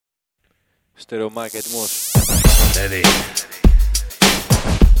Στερεομάκι, έτοιμος. Ready.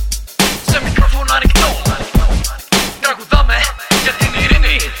 Σε μικρόφωνο ανοιχτό τραγουδάμε για την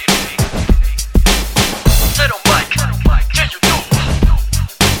ειρήνη. Στερεομάκι και YouTube.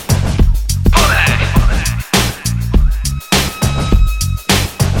 Πάμε!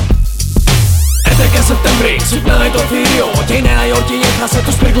 11 Σεπτέμβρη ξυπνάει το θηρίο και η Νέα Υόρκη έχασε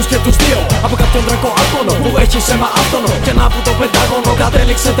τους πύργους και τους δύο. Από κάποιον δρακοάγωνο που έχει σέμα άφθονο και να που το πεντάγωνο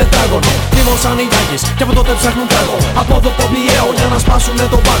κατέληξε τετράγωνο. Θύμωσαν οι Γιάκης και από τότε ψάχνουν τράγο. Από εδώ ποπιαίο για να σπάσουνε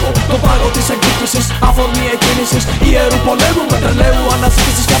τον πάγο. Τον πάγο της εκδίκησης, αφορμή εκκίνησης ιερού πολέμου, πετρελαίου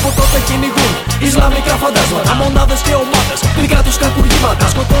αναζήτησης. Και από τότε κυνηγούν Ισλαμικά φαντάσματα, μονάδες και ομάδες, δικά τους κακουργήματα,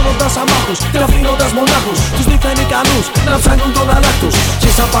 σκοτώνοντας αμάχους και αφήνοντας μονάχους τους δίθεν ικανούς να ψάχνουν τον αλάκ τους.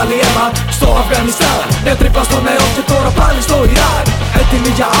 Ζήσα πάλι αίμα στο Αφγανιστάν, έτρυπα στο νερό και τώρα πάλι στο Ιράν.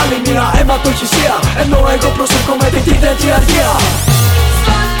 Έτοιμοι για άλλη μια αιματοχυσία, ενώ εγώ προσέρχομαι την κυριαρχία.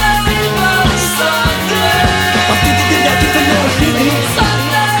 Αυτή την Κυριακή θέλω ειρήνη.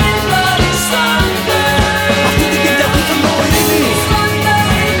 Αυτή την Κυριακή θέλω ειρήνη.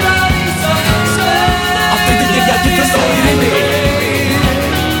 Αυτή την Κυριακή θέλω ειρήνη.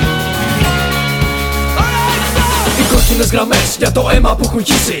 Οι κόκκινες γραμμές για το αίμα που έχουν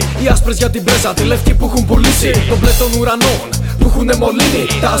χύσει, οι άσπρες για την πρέζα, τη λευκή που έχουν πουλήσει, το μπλε των ουρανών που έχουνε μολύνει,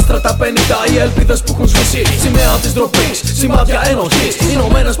 τα άστρα τα 50, οι ελπίδες που έχουν σβήσει. Σημαία της ντροπής, σημάδια ενοχής,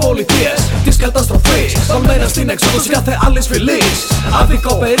 Ηνωμένες Πολιτείες της καταστροφής, δομμένα στην εξόδος κάθε άλλης φυλής.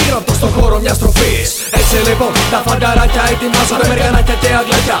 Άδικο περίγραπτο στον χώρο μιας τροφής. Έτσι λοιπόν τα φανταράκια ετοιμάζονται με ριανάκια και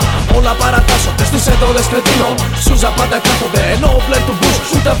αγλάκια. Όλα παρατάσσονται στις εντόλες κρετίνων. Σούζα πάντα κάθονται, ενώ ο μπλε του Μπούς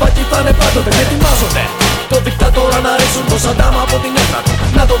σου τα βάκι θα είναι πάντοτε και ετοιμάζονται το δικτατόρα να ρίξουν το Σαντάμ από την έδρα του,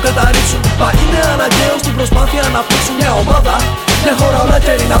 να τον καταρρίψουν. Μα είναι αναγκαίο στην προσπάθεια να φτιάξουν μια ομάδα, μια χώρα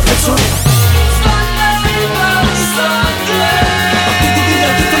ολάκερη να φτιάξουν. Αυτή την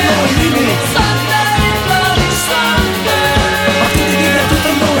Κυριακή θέλω ειρήνη. Αυτή την Κυριακή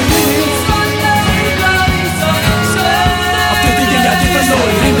θέλω ειρήνη. Αυτή την Κυριακή θέλω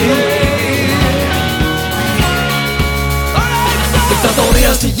ειρήνη.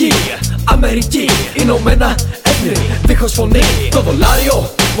 Δικτατορία στη γη, Αμερική, Ηνωμένα Έθνη, δίχως φωνή, το δολάριο,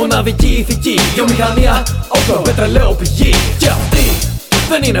 μοναδική ηθική, βιομηχανία, όπλο, πετρελαίο, πηγή. Και αυτή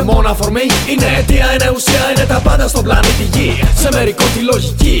δεν είναι μόνο αφορμή, είναι αιτία, είναι ουσία, είναι τα πάντα στον πλανήτη Γη. Σε μερικό τη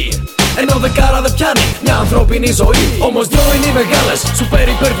λογική, ενώ δεκάρα δεν πιάνει μια ανθρώπινη ζωή. Όμως δυο είναι οι μεγάλες σούπερ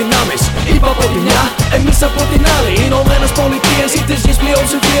υπερδυνάμεις. Είπα από τη μια, εμείς από την άλλη. Οι Ηνωμένες Πολιτείες ή της γης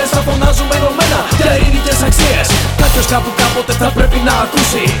πλειοψηφίες θα φωνάζουμε ενωμένα για ειρηνικές αξίες. Κάποιος κάπου κάποτε θα πρέπει να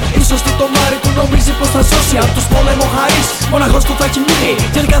ακούσει. Ίσως τι το μάρι του νομίζει πως θα σώσει. Απ' τους πολεμοχαείς μοναχός του θα έχει μείνει.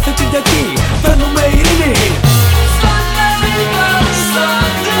 Και κάθε Κυριακή φέρνουμε ειρήνη.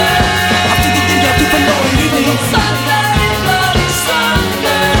 Αυτή την Κυριακή θέλω ειρήνη.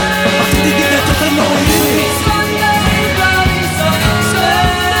 Αυτή την Κυριακή θέλω ειρήνη.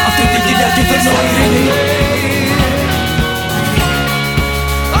 Αυτή την Κυριακή θέλω ειρήνη.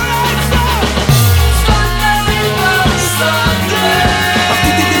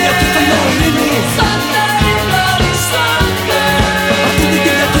 Αυτή την Κυριακή θέλω ειρήνη. Αυτή την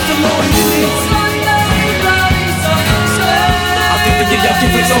Κυριακή θέλω ειρήνη. Αυτή την Κυριακή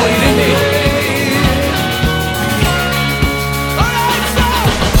θέλω ειρήνη.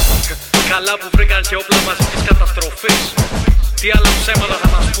 Καλά που βρήκαν και όπλα μαζικής καταστροφής. Τι άλλα ψέματα θα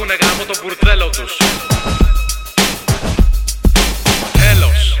μας πούνε γάμο το μπουρδέλο τους.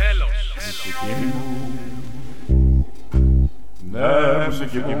 Τέλος. Ναι,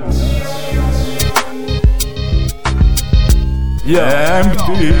 μουσική μου. Yeah,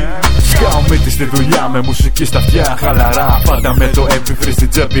 empty. Σκάω μύτη στη δουλειά με μουσική στα αυτιά. Χαλαρά, πάντα με το MP3 στην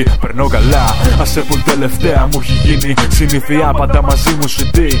τσέπη. Περνώ καλά, άσε που τελευταία μου έχει γίνει συνήθεια. Πάντα μαζί μου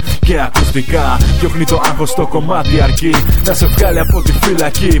CD και ακουστικά. Διώχνει το άγχος στο κομμάτι αρκεί να σε βγάλει από τη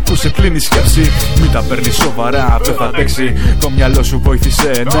φυλακή που σε κλείνει σκέψη. Μην τα παίρνει σοβαρά, δεν θα αντέξει. Το μυαλό σου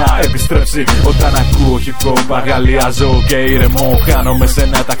βοήθησε να επιστρέψει. Όταν ακούω hip hop αγαλιάζω και ηρεμώ. Χάνομαι σε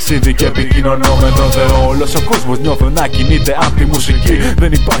ένα ταξίδι και επικοινωνώ με τον Θεό. Όλος ο κόσμος νιώθω να κινείται από τη μουσική.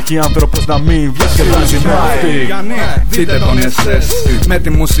 Δεν υπάρχει άνθρωπος να μην διασκεδάζει με αυτή. Δείτε τον SS με τη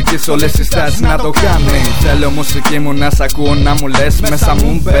μουσική σε όλες τις στάσεις να το κάνει. Θέλω μουσική μου να σ' ακούω να μου λες. Μέσα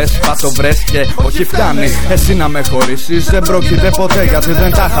μου μπες, πας το βρες και όχι φτάνει. Εσύ να με χωρίσεις δεν πρόκειται ποτέ, γιατί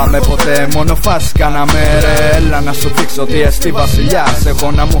δεν τα είχαμε ποτέ. Μόνο φάσεις κάναμε ρε. Έλα να σου δείξω τι εστί βασιλιάς.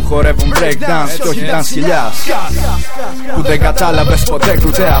 Έχω να μου χορεύουν breakdance κι όχι dance χιλιάς. Που δεν κατάλαβες ποτέ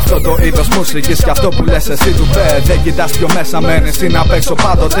ούτε αυτό το είδος μουσικής. Κι αυτό που λες εσύ του πέ. Δεν κοιτάς πιο μέσα μένεις ή να παίξω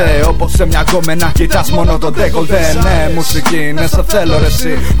πάντοτε. Όπως σε μια γκόμενα κοιτάς μόνο το ντέκολτε. Ναι, μουσική, ναι, σε θέλω ρε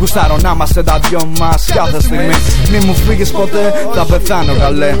εσύ. Γουστάρω να είμαστε τα δυο μας κάθε στιγμή. Μη μου φύγεις ποτέ, θα πεθάνω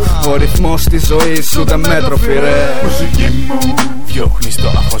καλέ. Ο ρυθμός της ζωής ούτε μέτρο φυρέ. Μουσική μου διώχνεις το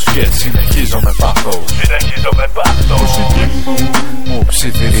άγχος και συνεχίζω με πάθος. Μουσική μου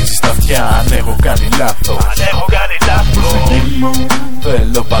ψιθυρίζει στα αυτιά αν έχω κάνει λάθος. Μουσική μου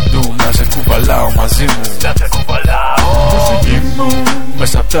θέλω παντού να σε κουβαλάω μαζί μου. Μουσική μου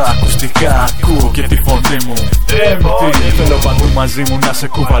μέσα απ' τα ακουστικά ακούω και τη φωνή μου. Θέλω παντού μαζί μου να σε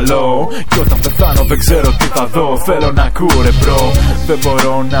κουβαλώ. Κι όταν πεθάνω δεν ξέρω τι θα δω. Θέλω να ακούω ρε μπρο. Δεν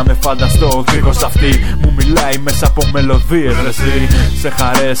μπορώ να με φανταστώ δίχως αυτή. Μου μιλάει μέσα από μελωδίες ρε εσύ. Σε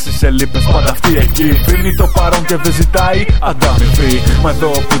χαρές ή σε λύπες πάντα αυτή εκεί. Δίνει το παρόν και δεν ζητάει ανταμοιβή. Μα εδώ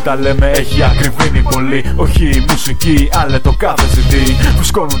που τα λέμε έχει ακριβήνει πολύ. Όχι η μουσική αλλά το κάθε CD.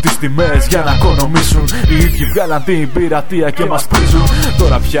 Φουσκώνουν τις τιμές για να οικονομήσουν. Οι ίδιοι βγάλαν την πειρατεία και μας πρίζουν.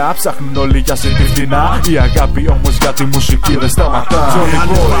 Τώρα πια ψάχνουν όλοι για συντηρητινά. Η αγάπη όμως για τη μουσική δεν σταματά. Αν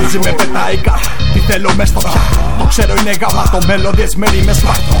βάζει με πετάικα, τι θέλω μες στο πια. Το ξέρω είναι γαμάτο, μέλωδες μέρη με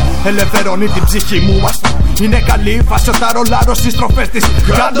σπάρτο. Ελευθερώνει την ψυχή μου άστο. Είναι καλή η φάση όταν ρολάρω στις στροφές της.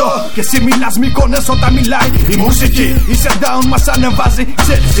 Κάντο και εσύ μιλάς Μυκόνες όταν μιλάει η μουσική. Είσαι down μας ανεβάζει,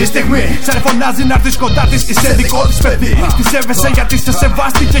 ξέρεις τη στιγμή. Σε φωνάζει να έρθεις κοντά της, είσαι δικό της παιδί. Τη σέβεσαι γιατί σε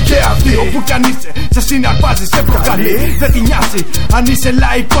σεβάστηκε και αυτή. Όπου κι αν είσαι, σε συναρπάζει, σε προκαλεί. Δεν τη νοιάζει αν είσαι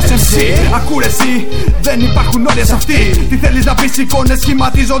λαϊκός εσύ. Ακούρε εσύ, δεν υπάρχουν όρια σε αυτή. Τι θέλεις να πεις, εικόνες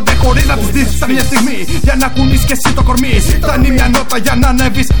σχηματίζονται χωρίς να τις δεις. Φτάνει μια στιγμή για να κουνείς και εσύ το κορμί. Φτάνει μια νότα για να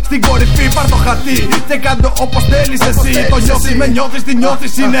ανέβεις στην κορυφή. Πάρ' το χατί και κάντο όπως θέλεις εσύ. Το νιώθεις, με νιώθεις, τη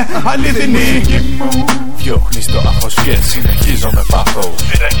νιώθεις, είναι αληθινή. Μουσική μου διώχνεις το άγχος και συνεχίζω με πάθος.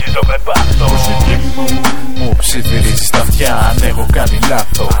 Μουσική μου ψιθυρίζει στα αυτιά αν έχω κάνει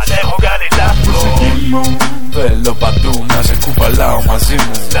λάθος. Μουσική μου θέλω παντού να σε κουβαλάω μαζί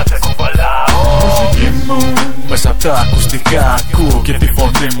μου. Μουσική μου μέσα απ' τα ακουστικά ακούω και τη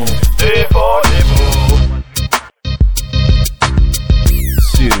φωνή μου.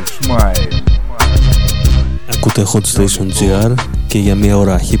 Sirius Smile. Ακούτε Hot Station GR και για μια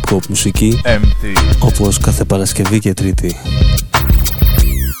ώρα hip hop μουσική όπως κάθε Παρασκευή και Τρίτη.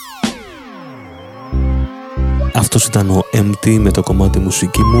 Αυτός ήταν ο MT με το κομμάτι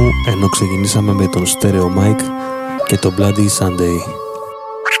μουσική μου, ενώ ξεκινήσαμε με τον Stereo Mike και το Bloody Sunday.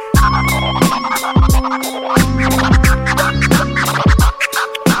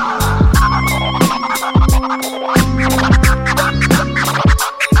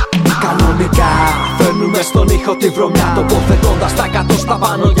 Φέρνουμε στον ήχο τη βρωμιά, τοποθετώντας τα εκατόστα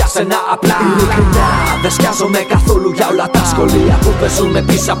πάνω για σένα απλά. Ειλικρινά, δεν σκιάζομαι καθόλου για όλα τα σχολεία που παίζουν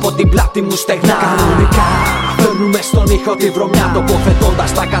πίσω από την πλάτη μου στεγνά. Κανονικά, φέρνουμε στον ήχο τη βρωμιά, τοποθετώντας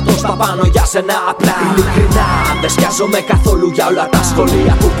τα εκατόστα πάνω για σένα απλά. Ειλικρινά, δεν σκιάζομαι καθόλου για όλα τα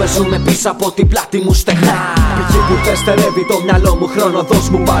σχολεία που παίζουν πίσω από την πλάτη μου στεγνά. Πηγή που θεστερεύει το μυαλό μου, χρόνο δώσ'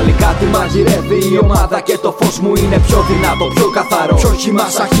 μου πάλι κάτι μαγειρεύει. Η ομάδα και το φως μου είναι πιο δυνατό, πιο καθαρό, πιο χυμά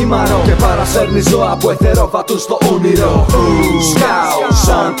σαν χυμαρό. Και παρασέρνει ζώα που εθερόβατουν στο όνειρο. Σκάου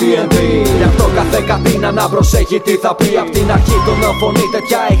σαν TNT. Γι' αυτό κάθε κατίνα να προσέχει τι θα πει. Απ' την αρχή τον φωνή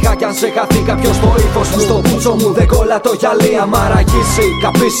τέτοια είχα κι αν σε χαθεί κάποιος στο ύφος μου. Στο πούτσο μου δεν κόλλα το γυαλί. Άμα ραγίσει,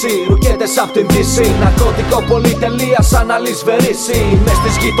 καπίσει, ρουκέτες απ' την δύση. Ναρκωτικό πολυτελεία σαν αλυσβερίσει. Μες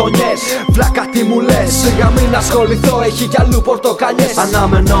στις γειτονιές, βλάκα τι μου λες. Σιγά μην ασχοληθώ, έχει κι αλλού πορτοκαλιές.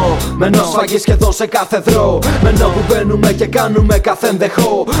 Αναμενώ, μένω σφαγή σχεδόν σε κάθε δρό. Μένω που μπαίνουμε και κάνουμε κάθε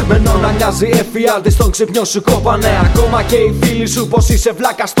ενδεχό. Μένω να νοιάζει εφιάλτη στον ξυπνιό σου κόπανε. Ακόμα και οι φίλοι σου πως είσαι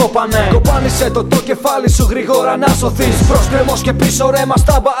βλάκα στο πανε. Κοπάνισε το κεφάλι σου γρήγορα να σωθείς. Προσκρεμός και πίσω ρε μας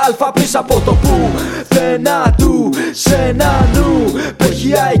τάμπα αλφα πίσω από το που. Θενάτου σε ένα νου που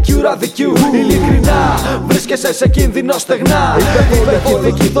έχει IQ ραδικιού. Ειλικρινά βρίσκεσαι σε κίνδυνο στεγνά.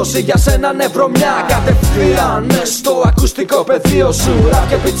 Υπερβολική δική δόση για σένα νευρομιά. Κατευθείαν στο ακουστικό πεδίο σου. Ραπ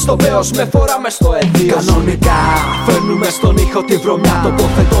και πιτ στο βέος με φοράμε στο εδίο. Κανονικά φέρνουμε στον ήχο τη βρωμιά,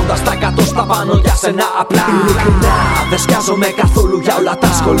 τοποθετώντας τα εκατόστα πάνω για σένα απλά. Ειλικρινά δεν σκιάζομαι καθόλου για όλα τα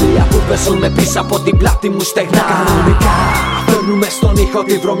σχολεία που παίζουν πίσω από την πλάτη μου στεγνά. Κανονικά φέρνουμε στον ήχο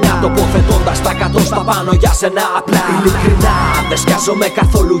τη βρωμιά, τοποθετώντας τα εκατόστα πάνω για σένα απλά. Ειλικρινά δεν σκιάζομαι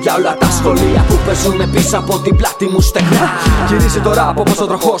καθόλου για όλα τα σχολεία που παίζουν πίσω από την πλάτη μου στεγνά. Γυρίζει το ραπ όπως ο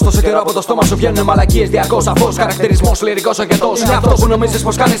τροχός. Τόσο καιρό από το στόμα σου βγαίνουν μαλακίες διαρκώς. Αφώς χαρακτηρισμός λυρικός αγετός. Είναι αυτό που νομίζεις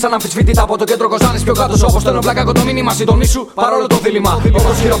πως κάνεις αναμφισβήτητα από το κέντρο κοζάνης. Πιο κάτω σου όπως το ενοπλάκακο το μήνυμα. Συντονίσου παρόλο το δίλημα.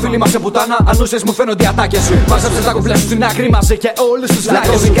 Όπως χειροφίλημα σε πουτάνα, ανούσες μου φαίνονται οι ατάκες σου. Μάζεψες τα κουμπλές σου στην άκρη μαζί και όλους τους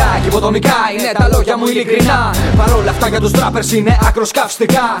φλάκες σου. Και υποτονικά είναι τα λόγια μου ειλικρινά. Παρόλα αυτά για τους τράπερς είναι άκρος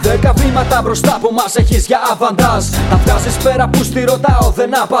καυστικά. 10 βήματα μπροστά που μας έχεις για αβαντάζ. Τα βγάζεις πέρα που στη ρωτάω δεν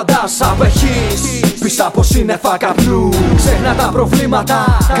απαντάς. Απεχείς πίσω από σύννεφα καπνού. Ξέχνα τα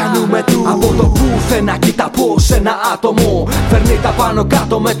προβλήματα, κάνουμε του. Από το πουθενά κοίτα πως ένα άτομο φέρνει τα πάνω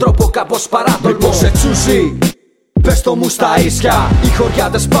κάτω με τρόπο κάπως παράτολμο. Μήπως σε τσούζει, πες το μου στα ίσια. Οι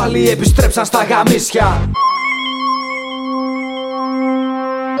χωριάτες πάλι επιστρέψαν στα γαμίσια.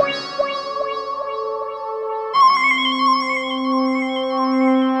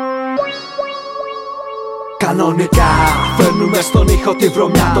 Κανονικά φέρνουμε στον ήχο τη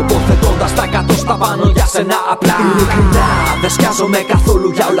βρωμιά, τοποθετώντας τα εκατόστα πάνω για σένα απλά. Ειλικρινά δεν σκιάζομαι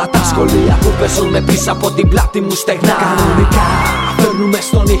καθόλου για όλα τα σχολεία που παίζουνε πίσω από την πλάτη μου στεγνά. Κανονικά φέρνουμε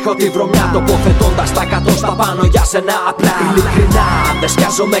στον ήχο τη βρωμιά, τοποθετώντας τα εκατόστα πάνω για σένα απλά. Ειλικρινά δεν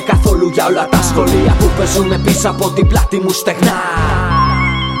σκιάζομαι καθόλου για όλα τα σχολεία που παίζουνε πίσω από την πλάτη μου στεγνά.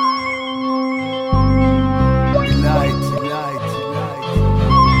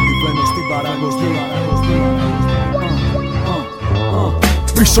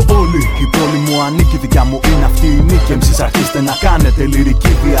 Πίσω όλοι, η πόλη μου ανήκει, δικιά μου είναι αυτή η νίκη. Εμείς αρχίστε να κάνετε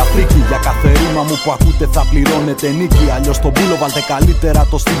λυρική διαθήκη. Για κάθε ρήμα μου που ακούτε θα πληρώνετε νίκη. Αλλιώς τον πούλο βάλτε καλύτερα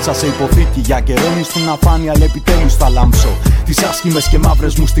το στυλ σας σε υποθήκη. Για καιρώνει στην αφάνεια, αλλά επιτέλους θα λάμψω. Τις άσχημες και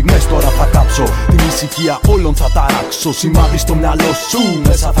μαύρες μου στιγμές τώρα θα κάψω. Την ησυχία όλων θα ταράξω. Σημάδι στο μυαλό σου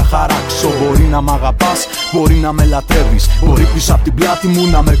μέσα θα χαράξω. Μπορεί να μ' αγαπάς, μπορεί να με λατρεύεις. Μπορεί πίσω απ' την πλάτη μου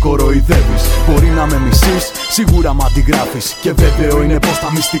να με κοροϊδεύεις. Μπορεί να με μισείς, σίγουρα μ' αντιγράφεις. Και βέβαιο είναι πως τα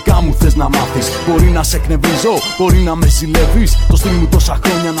μυστικά μου θες να μάθεις. Μπορεί να σε εκνευρίζω, μπορεί να με ζηλεύεις. Το στυλ μου τόσα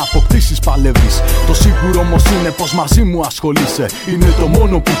χρόνια να αποκτήσεις παλεύεις. Το σίγουρο όμως είναι πως μαζί μου ασχολείσαι. Είναι το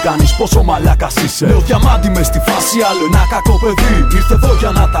μόνο που κάνεις, πόσο μαλάκας είσαι. Νέο διαμάντι μες στη φάση, άλλο ένα κακό παιδί. Ήρθε εδώ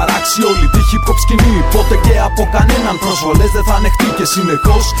για να ταράξει όλη τη hip hop σκηνή. Πότε και από κανέναν προσβολές δεν θα ανεχτεί. Και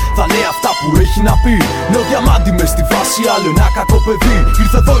συνεχώς θα λέει αυτά που έχει να πει. Νέο διαμάντι μες στη φάση, άλλο ένα κακό παιδί.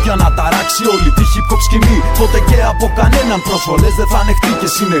 Ήρθε εδώ για να ταράξει όλη τη hip hop σκηνή. Πότε και από κανέναν προσβολές δεν θα ανεχτεί. Και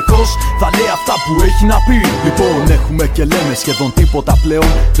συνεχώς θα λέει αυτά που έχει να πει. Λοιπόν, έχουμε και λέμε σχεδόν τίποτα πλέον.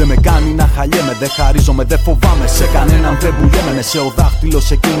 Δεν με κάνει να χαλιέμαι, δεν χαρίζομαι, δεν φοβάμαι. Σε κανέναν δεν πουλιέμαι. Ναι, σε ο δάχτυλος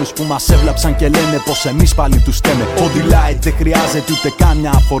εκείνους που μας έβλαψαν και λένε πως εμείς πάλι τους στέμε. Ο D-Light δεν χρειάζεται ούτε καν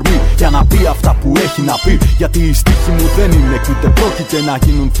μια αφορμή για να πει αυτά που έχει να πει. Γιατί οι στίχοι μου δεν είναι και ούτε πρόκειται να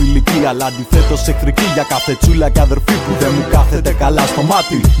γίνουν φιλικοί. Αλλά αντιθέτως εχθρικοί για κάθε τσούλα και αδερφή που δεν μου κάθεται καλά στο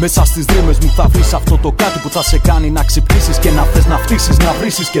μάτι. Μέσα στις ρήμες μου θα βρεις αυτό το κάτι που θα σε κάνει να ξυπνήσεις και να θες να φτύσεις. Να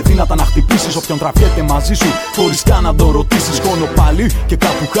βρίσεις και δύνατα να χτυπήσεις όποιον τραβιέται μαζί σου. Χωρίς καν να τον ρωτήσεις. Χώνω πάλι και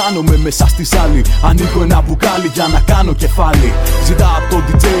κάπου χάνομαι μέσα στη σάλη. Ανοίγω ένα μπουκάλι για να κάνω κεφάλι. Ζητά από τον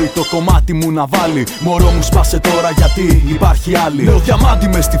DJ το κομμάτι μου να βάλει. Μωρό μου σπάσε τώρα γιατί υπάρχει άλλη. Νέο διαμάντι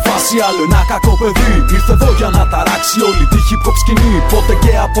μες στη φάση, άλλο ένα κακό παιδί. Ήρθε εδώ για να ταράξει όλη τη hip hop σκηνή. Πότε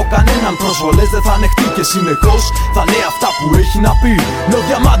και από κανέναν προσβολές δεν θα ανεχτεί. Και συνεχώς θα λέει αυτά που έχει να πει. Νέο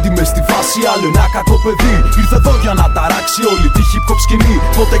διαμάντι μες στη φάση, άλλο ένα κακό παιδί. Ήρθε εδώ για να ταράξει όλη τη hip hop σκηνή.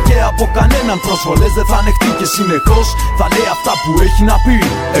 Πότε και από κανέναν προσβολές δεν θα ανεχτεί. Και συνεχώς θα λέει αυτά που έχει να πει.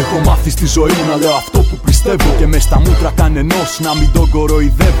 Έχω μάθει στη ζωή να λέω αυτό που πιστεύω. Και μες στα μούτρα κανενός να μην τον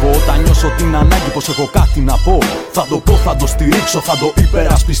κοροϊδεύω. Όταν νιώσω την ανάγκη πως έχω κάτι να πω, θα το πω, θα το στηρίξω, θα το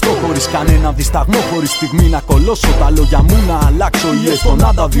υπερασπιστώ. Χωρίς κανένα δισταγμό, χωρίς στιγμή να κολώσω. Τα λόγια μου να αλλάξω ή έστω να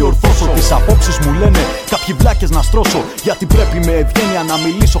τα διορθώσω. Τις απόψεις μου λένε κάποιοι βλάκες να στρώσω. Γιατί πρέπει με ευγένεια να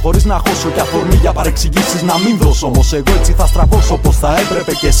μιλήσω χωρίς να χώσω. Και αφορμή για παρεξηγήσεις να μην δώσω. Όμως εγώ έτσι θα στραβώσω πως θα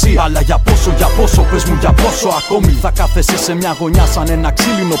έπρεπε κι εσύ. Αλλά για πόσο, πες μου για πόσο ακόμη θα κάθεσαι σε μια γωνιά σαν ένα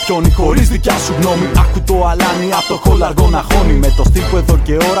ξύλινο πιόνι. Χωρίς δικιά σου γνώμη, άκου το αλάνι απ' το χολαργό να χώνει. Με το στίχο εδώ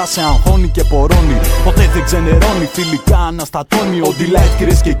και ώρα σε αγχώνει και πορώνει. Ποτέ δεν ξενερώνει, φιλικά αναστατώνει. Ο D-Light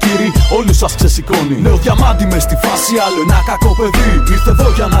κυρίες και κύριοι, όλους σας ξεσηκώνει. Νέο διαμάντι μες στη φάση, άλλο ένα κακό παιδί. Ήρθε εδώ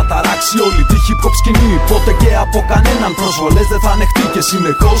για να ταράξει όλη τη hip hop σκηνή. Πότε και από κανέναν προσβολές δεν θα ανεχτεί. Και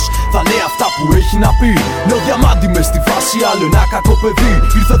συνεχώς θα λέει αυτά που έχει να πει. Νέο διαμάντι μες στη φάση, άλλο ένα κακό παιδί.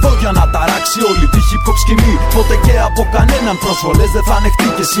 Ήρθε εδώ για να ταράξει όλη τη hip hop σκηνή. Ποτέ και από κανέναν προσβολές δεν θα ανεχτεί.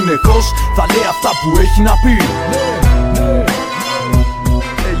 Και συνεχώς θα λέει αυτά που έχει να πει.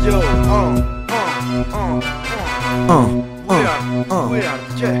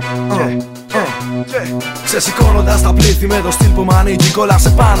 Ξεσηκώνοντας τα πλήθη με το στυλ που μ' ανήκει. Κολλάσαι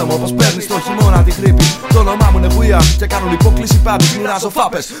πάνω μου όπως παίρνεις το χειμώνα τη γρήπη. Το όνομά μου είναι Weird και κάνουν υπόκληση πάντες. Μοιράζω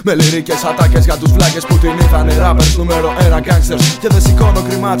φάπες με λυρικές ατάκες για τους βλάκες που την ήθανε rappers. Νούμερο 1 gangsters και δεν σηκώνω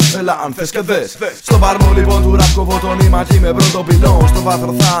κρυμάτσες. Έλα αν θες και δες. Στο μπαρμό λοιπόν του ραπ κοβώ το νήμα και είμαι πρώτο πυλόν. Στο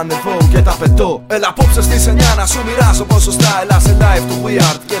βάθρο θα ανεβώ και τα πετώ. Έλα απόψε στις 9 να σου μοιράσω ποσοστά. Έλα σε live του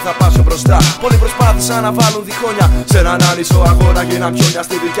Weird και θα πάσω μπροστά. Πολλοί προσπάθησαν να βάλουν διχόνια σε έναν άνισο αγώνα. Γίναν πιόνια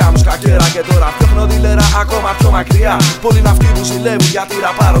στη δικιά μου σκακέρα και τώρα φτιάχνω δίλερα ακόμα πιο μακριά. Πολλοί ναυτοί που ζηλεύουν γιατί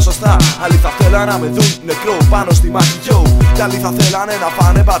ραπάρω σωστά. Άλλοι θα θέλαν να με δουν νεκρό πάνω στη μάχη yo. Κι άλλοι θα θέλανε να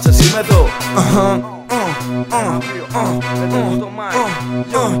φάνε μπάτσες είμαι εδώ.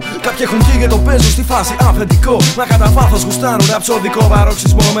 Κάποιοι έχουν βγει και το παίζουν στη φάση αφεντικό. Μα κατά βάθος γουστάρουν ραψοδικό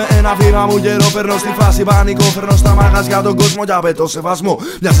παροξισμό. Με ένα βήμα μου γερό περνώ στη φάση πανικό. Φέρνω στα μαγαζιά τον κόσμο και απαιτώ σεβασμό.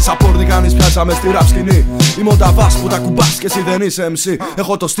 Μοιάζεις απόρνη κανείς πιάσαμε στη ραπ σκηνή. Είμαι ο Ταβάς που τα κουμπάς και εσύ δεν είσαι MC.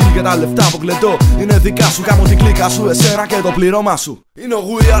 Έχω το στυλ και τα λεφτά που κλετώ. Είναι δικά σου, κάμω την κλίκα σου, εσένα και το πλήρωμά σου. Είναι ο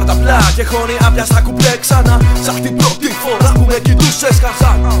We Are τα πλά και χώνει άπια στα κουπλέ ξανά. Σαν την πρώτη φορά που με κοιτούσες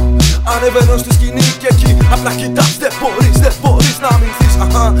χαζά. Ανεβαίνω στη σκηνή και εκεί απλά κοιτάς. Δεν μπορείς να μυθείς.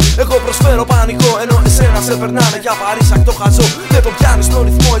 Εγώ προσφέρω πανικό ενώ εσένα σε περνάνε για παρήσακτο χαζό. Δεν το πιάνεις στον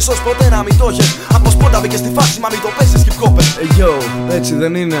ρυθμό, ίσως ποτέ να μην το έχεις. Από σπόντα μπήκες στη φάση, μα μην το πέσεις hip hop. Yo, έτσι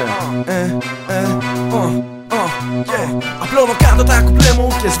δεν είναι. Απλώνω κάτω τα κουπλέ μου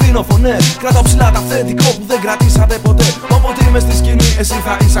και σβήνω φωνές. Κρατάω ψηλά τα αυθεντικό που δεν κρατήσατε ποτέ. Όποτε είμαι στη σκηνή, εσύ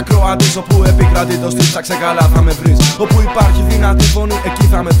θα είσαι ακροατής. Όπου επικρατεί το στυλ, ψάξε καλά θα με βρεις. Όπου υπάρχει δυνατή φωνή, εκεί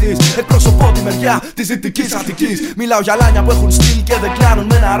θα με δεις. Εκπροσωπώ τη μεριά της δυτικής Αττικής. Μιλάω για λάνια που έχουν στυλ και δεν κλάνουν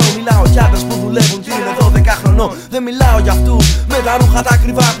με νερό. Μιλάω για άντρες που δουλεύουν και είναι 12 χρονών. Δεν μιλάω για αυτούς με τα ρούχα τα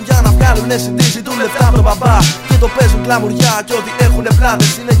ακριβά που για να βγάλουνε CD ζητούν λεφτά από τον μπαμπά. Και το παίζουν κλαμουριά και ό,τι έχουνε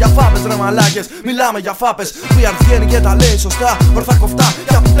πλάτες είναι για φάπες ρε μαλάκες. Μιλάμε για φάπες. VR βγαίνει και τα λέει σωστά, ορθά κοφτά.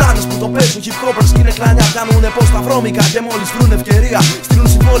 Για πουτάνες που το παίζουν hip hoppers και είναι κλανιά. Κάνουνε πως τα βρώμικα και μόλις βρουν ευκαιρία στείλουν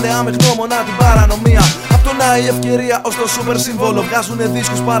συμβόλαια με γνώμονα την παρανομία. Απ' το να η ευκαιρία ως το σούπερ σύμβολο. Βγάζουνε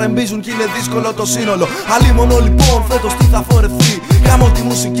δίσκους, παρεμπίζουν κι είναι δύσκολο το σύνολο. Αλίμονο λοιπόν φέτος τι θα φορεθεί. Γάμω τη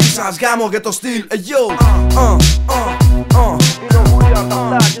μουσική σας, γάμω και το στυλ. Yo, είναι ο We Are τα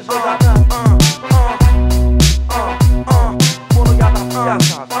πλά και ζωντανά. Μόνο για τα αυτιά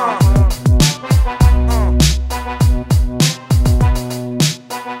σας.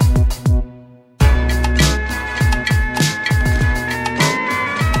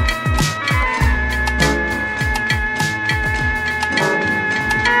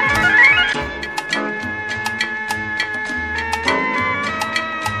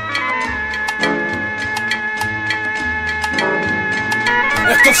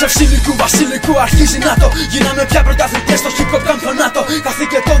 Εκτός ευσύλικου βασιλικού αρχίζει να το. Γίναμε πια πρωταθλητές στο hip hop καμπιονάτο.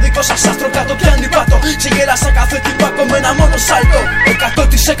 Καθήκε το δικό σας άστρο κάτω πιάνει πάτο. Ξεγέλασα κάθε τυπάκο με ένα μόνο σάλτο.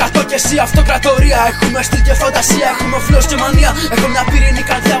 100% και εσύ αυτοκρατορία. Έχουμε στυλ και φαντασία, έχουμε φλός και μανία. Έχω μια πυρηνή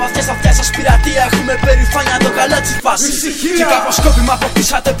καρδιά βαθιά στα αυτιά σας πειρατεία. Έχουμε περηφάνεια το καλά της φάσης. Και κάπως σκόπιμα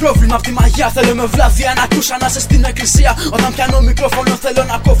αποκτήσατε πρόβλημα απ' τη μαγεία. Θέλω με βλάβια να ακούσα να είσαι στην εκκλησία. Όταν πιάνω μικρόφωνο θέλω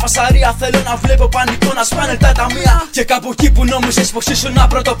να ακούω φασαρία. Θέλω να βλέπω πανικό να σπάνε τα ταμεία. Και κάπου εκεί που νόμιζες πως ήσουν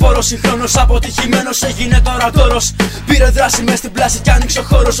πρωτοπόρος, συγχρόνως αποτυχημένος έγινε τώρα τόρος. Πήρε δράση μες στην πλάση κι άνοιξε ο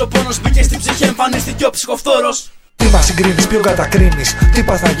χώρος. Ο πόνος μπήκε στην ψυχή, εμφανίστηκε ο ψυχοφθόρος. Τι μας συγκρίνεις, ποιον κατακρίνεις. Τι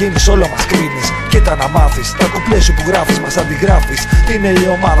πας να γίνεις, όλο μας κρίνεις. Κοίτα να μάθεις, τα κουπλέ σου που γράφεις μας αντιγράφεις. Τι είναι η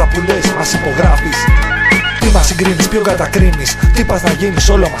ομάδα που λες, μας υπογράφεις. Τι μας συγκρίνεις, ποιον κατακρίνεις. Τι πας να γίνεις,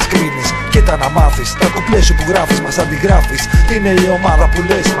 όλο μας κρίνεις. Κοίτα να μάθεις, τα κουπλέ σου που γράφεις μας αντιγράφεις. Τι είναι η ομάδα που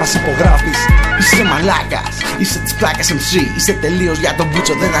λες, μας υπογράφεις. Είσαι μαλάκας, είσαι της πλάκας MC. Είσαι τελείως για τον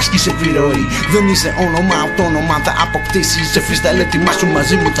μπούτσο, δεν ασκείς επιρροή. Δεν είσαι όνομα, αυτόνομα θα αποκτήσεις. Σε freestyle ετοιμάσου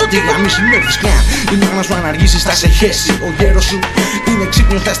μαζί μου, θα τη γαμίσεις. Νιώθεις πια, η μάνα σου αν αργήσεις θα σε χέσει. Ο γέρος σου είναι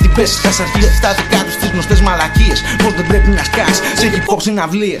ξύπνιος, θα στην πέσει. Θα σε αρχίσει στα δικά τους τις γνωστές μαλακίες. Πως δεν πρέπει να σκάς, σε hip hop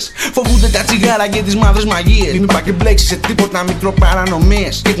συναυλίες. Φοβούνται τα τσιγάρα και τις μαύρες μαγείες. Μην είπα και μπλέξεις σε τίποτα μικρό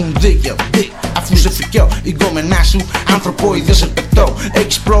παρανομίες. Και έχουν δίκιο, αφού σε φρικιώ. Η γκόμενά σου άνθρωπο ή δεν σε πετώ.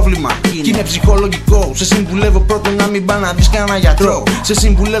 Έχεις πρόβλημα κι είναι ψυχολογικό. Σε συμβουλεύω πρώτον να μην πά να δεις κανένα γιατρό. Σε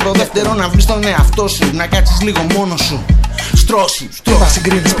συμβουλεύω δεύτερον να βρεις τον εαυτό σου. Να κάτσεις λίγο μόνος σου. Στρώσου. Τι μας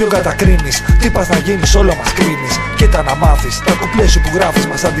συγκρίνεις, ποιον κατακρίνεις. Τι πας να γίνεις, όλο μας κρίνεις. Κοίτα να μάθεις, τα κουπλέ σου που γράφεις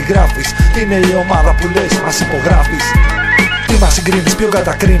μας αντιγράφεις. Είναι η ομάδα που λες, μας υπογράφεις. Τι μας συγκρίνεις, ποιον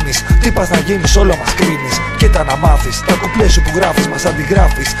κατακρίνεις. Τι πας να γίνεις, όλο μας κρίνεις. Κοίτα να μάθεις, τα κουπλέ σου που γράφεις μας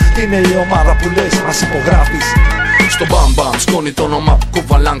αντιγράφεις. Είναι η ομάδα που λες, μας υπογράφεις. Στο μπαμ μπαμ σκόνη το όνομα που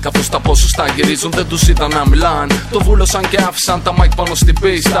κουβαλάν. Καθώς τα ποσοστά γυρίζουν δεν τους είδα να μιλάν. Το βούλωσαν και άφησαν τα μάικ πάνω στην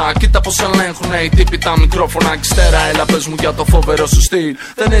πίστα. Κοίτα πως ελέγχουνε οι τύποι τα μικρόφωνα. Ξτέρα έλα πες μου για το φοβερό σου στυλ.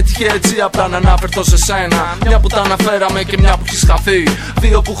 Δεν έτυχε έτσι απλά να αναφερθώ σε σένα. Μια που τα αναφέραμε και μια που έχεις χαθεί.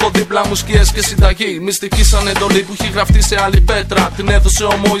 Δύο που έχω δίπλα μου σκιές και συνταγή. Μυστική σαν εντολή που έχει γραφτεί σε άλλη πέτρα. Την έδωσε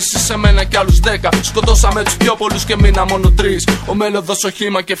ο Μωυσής σε μένα κι άλλους 10. Σκοτώσαμε τους πιο πολλούς και μείνα μόνο 3. Ο μέλωδος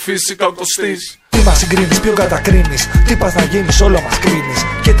οχήμα και φυσικά ο κοστής. Τι μας συγκρίνεις, ποιον κατακρίνεις. Τι πας να γίνεις, όλο μας κρίνεις.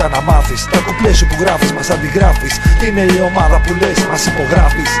 Κοίτα να μάθεις, τα κουπλέ σου που γράφεις μας αντιγράφεις. Είναι η ομάδα που λες, μας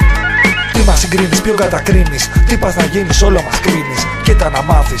υπογράφεις. Τι μας συγκρίνεις, ποιον κατακρίνεις. Τι πας να γίνεις, όλο μας κρίνεις. Κοίτα να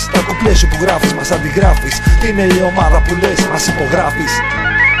μάθεις, τα κουπλέ σου που γράφεις μας αντιγράφεις. Είναι η ομάδα που λες, μας υπογράφεις.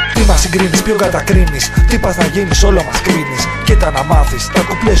 Τι μας συγκρίνεις, ποιον κατακρίνεις. Τι πας να γίνεις, όλο μας κρίνεις. Κοίτα να μάθεις, τα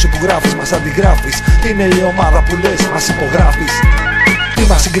κουπλέ σου που γράφεις μας αντιγράφεις. Είναι η ομάδα που λες, μας υπογράφεις. Τι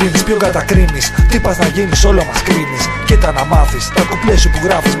μας συγκρίνεις, ποιον κατακρίνεις? Τι πας να γίνεις, όλο μας κρίνεις. Κοίτα να μάθεις, τα κουπλέ σου που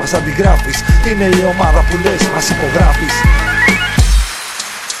γράφεις μας αντιγράφεις. Είναι η ομάδα που λες, μας υπογράφεις.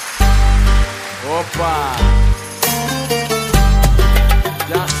 Όπα!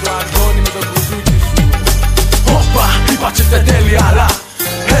 Γεια σου Αντώνη με το κουζούκι σου. Όπα, είπα τσίφτε τέλεια, αλλά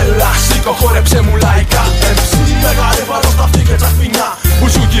έλα σήκω χόρεψε μου λαϊκά. MC μεγάλη βάλω στα αυτή και τσαφινιά.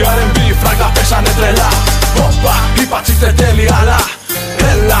 Μπουζούκι R&B, φράγκα πέσανε τρελά. Όπα, είπα τσίφτε τέλεια, αλλά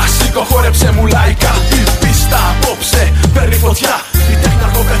έλα σήκω χόρεψε μου λαϊκά. Η πίστα απόψε παίρνει φωτιά. Η τέχνη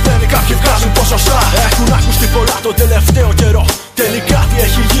αργοπεθαίνει, κάποιοι βγάζουν ποσοστά. Έχουν ακουστεί πολλά τον τελευταίο καιρό. Τελικά τι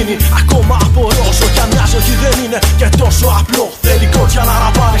έχει γίνει, ακόμα απορώ. Όσο κι αν μοιάζει ότι δεν είναι και τόσο απλό. Θέλει κότσια να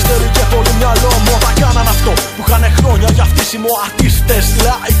ραπάνει, θέλει και πολύ μυαλό. Μότα κάναν αυτό που είχαν χρόνια για φτύσιμο. Αρτίστες,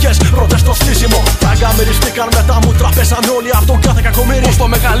 λαϊκές, πρώτες στο στήσιμο. Φράγκα μυριστήκαν με τα μούτρα, πέσαν όλοι από τον κάθε κακομοίρη. Ως το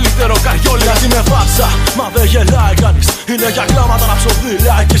μεγαλύτερο καριόλι. Μοιάζει με βάρσα, μα δεν γελάει κανείς. Είναι για κλάματα να ψωδεί.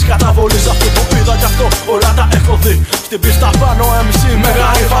 Λαϊκής καταβολής, αυτό το είδα κι αυτό όλα τα έχω δει. Στην πίστα πάνω MC,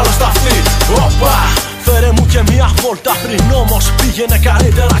 μεγάλη βάλω στα αυτή. Όπα! Φέρε μου και μια βόλτα πριν όμως πήγαινε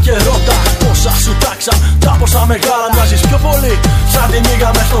καλύτερα και ρώτα. Πόσα σου τάξα, τα πόσα μεγάλα μοιάζεις πιο πολύ σαν την μίγα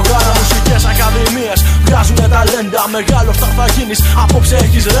μες στο γάλα. Μουσικές ακαδημίες βγάζουνε ταλέντα. Μεγάλος θα γίνεις, απόψε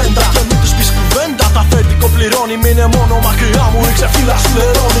έχεις ρέντα. Και μην τους πεις κουβέντα, τα θετικό πληρώνει. Μείνε μόνο μακριά μου, ρίξε φύλλα σου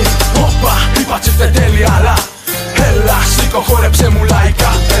λερώνει. Όπα, είπα τσίφτε τέλεια, αλλά έλα σήκω χόρεψε μου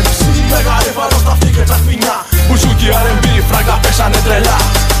λαϊκά. MC μεγάλη βάλω στα αυτή και τσαφινιά. Μπουζούκι R&B, φράγκα πέσανε τρελά.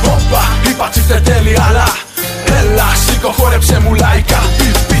 Όπα, είπα τσίφτε τέλεια, αλλά έλα σήκω χόρεψε μου λαϊκά. Η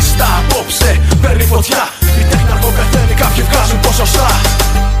πίστα απόψε παίρνει φωτιά. Η τέχνη αργοπεθαίνει, κάποιοι βγάζουν ποσοστά.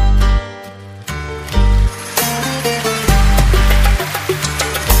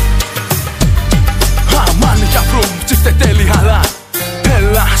 Αμάνι για βρούμ, τσίφτε τέλεια, αλλά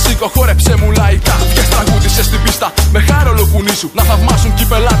έλα σήκω χόρεψε μου λαϊκά. Βγες τραγούδισες στην πίστα με χάρολο κουνί σου. Να θαυμάσουν κι οι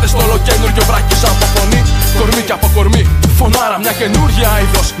πελάτες το ολοκένουργιο βράκι σαν από φωνή. Κορμί κι από κορμί, φωνάρα, μια καινούργια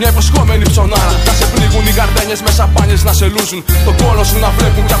είδος. Μια υποσχόμενη ψωνάρα. Να σε πνίγουν οι γαρδένιες με σαπάνιες να σε λούζουν. Τον κόλο σου να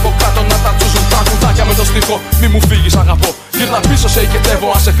βλέπουν κι από κάτω να τα τσούζουν. Τραγουδάκια με το στίχο, μη μου φύγεις αγαπώ. Γύρνα πίσω σε οικετεύω,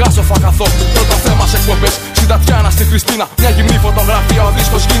 αν σε χάσω φαγαθώ. Πρώτο θέμα σε εκπομπές, στην Τατιάνα, στη Χριστίνα. Μια γυμνή φωτογραφία, ο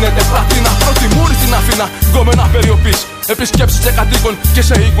δίσκος γίνεται πλατίνα. Πρώτη μούρη στην Αθήνα, γκόμενα περιοπής. Επισκέψεις και κατοίκων και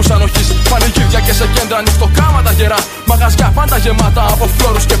σε οίκους ανοχής. Πανηγύρια και σε κέντρα νυχτοκάματα γερά. Μαγαζιά πάντα γεμάτα από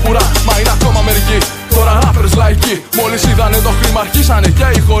φλόρους και πουρά. Μα είναι ακόμα μερικοί, τώρα rappers λαϊκοί. Μόλις είδανε το χρήμα αρχίσανε και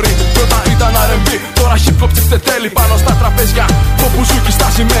οι χωροί. Πρώτα ήταν R&B, τώρα hip hop τσιφτετέλη. Πάνω στα τραπέζια, το μπουζούκι στα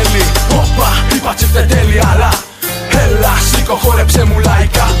σημέλη. Όπα, είπα τσιφτετέλη, αλλά έλα σήκω χόρεψε μου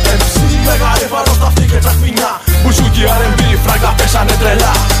λαϊκά. MC μεγάλη βάλω στα αυτή και τσαχμινιά. Μπουζούκι R&B, φράγκα πέσανε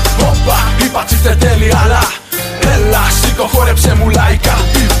τρελά. Όπα, είπα τσιφτετέλη, αλλά έλα σήκω χόρεψε μου λαϊκά.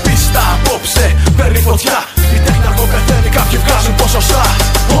 Η πίστα απόψε παίρνει φωτιά. Η τέχνη αργοπεθαίνει, κάποιοι βγάζουν ποσοστά.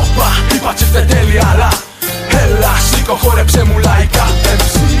 Όπα, είπα τσίφτε τέλεια, αλλά έλα σήκω χόρεψε μου λαϊκά.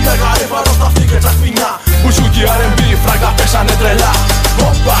 MC μεγάλη βάλω στα αυτή και τσαχμινιά. Μπουζούκι R&B, φράγκα πέσανε τρελά.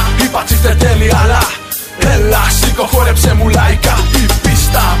 Όπα, είπα τσίφτε τέλεια, αλλά έλα σήκω χόρεψε μου λαϊκά. Η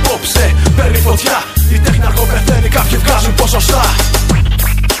πίστα απόψε παίρνει φωτιά. Η τέχνη αργοπεθαίνει, κάποιοι βγάζουν ποσοστά.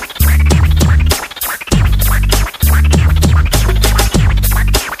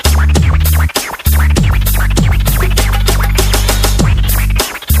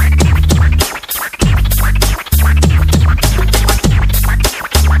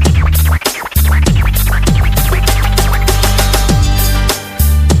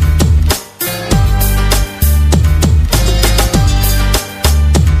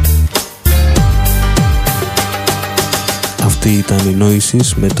 Αυτή ήταν η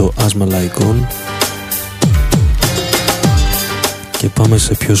Noises με το Asthma Like On. Και πάμε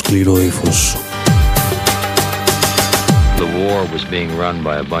σε πιο σκληρό ύφος. The war was being run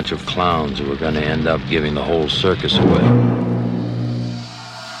by a bunch of clowns who were going to end up giving the whole circus away.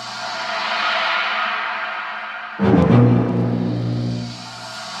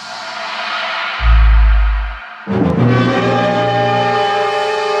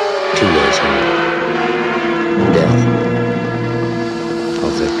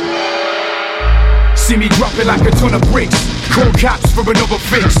 See me dropping like a ton of bricks. Call caps for another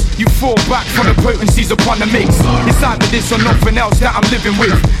fix. You fall back from the potencies upon the mix. It's either this or nothing else that I'm living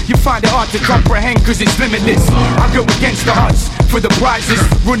with. You find it hard to comprehend cause it's limitless. I go against the odds for the prizes.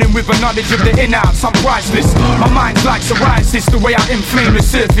 Running with a knowledge of the in-outs, I'm priceless. My mind's like psoriasis, the way I inflame the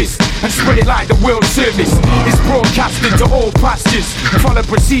surface and spread it like the world service. It's broadcasted to all pastures. Follow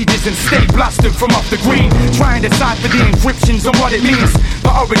procedures and stay blasted from off the green. Try and decipher the encryptions and what it means.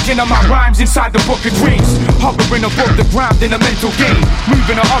 The origin of my rhymes inside the book of dreams. Hovering above the ground, involved in a mental game.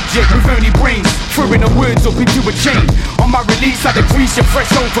 Moving an object with only brains, throwing the words up into a chain. On my release, I decrease your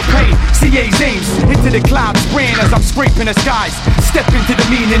threshold for pain. CA's aims into the clouds, spraying as I'm scraping the skies. Step into the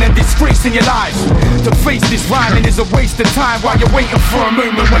meaning and disgrace in your lives. To face this rhyming is a waste of time while you're waiting for a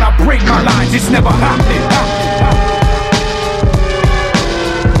moment when I break my lines. It's never happening.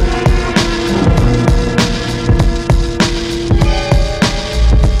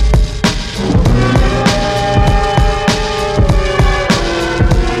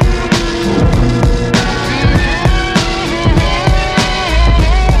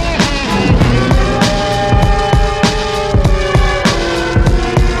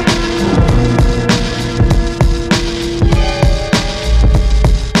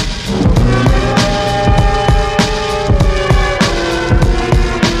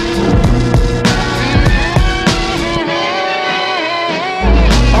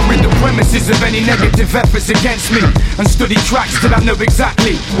 Of any negative efforts against me, and study tracks till I know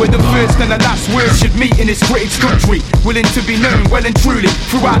exactly where the first and the last words should meet in this great country. Willing to be known well and truly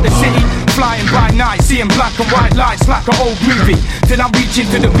throughout the city, flying by night, seeing black and white lights like an old movie. Till I'm reaching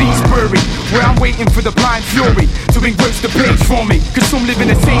to the beast brewery, where I'm waiting for the blind fury to engross the page for me. Cause some live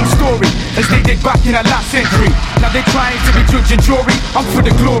in the same story as they did back in the last century. Now they're trying to be judge and jury, I'm for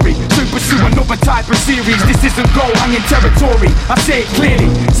the glory. So pursue another type of series, this isn't goal hanging territory. I say it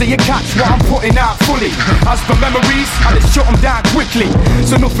clearly, so you catch what I'm putting out fully. As for memories, I just shut them down quickly,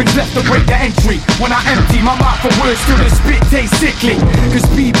 so nothing's left to break the entry. When I empty my mouth for words till the spit tastes sickly. Cause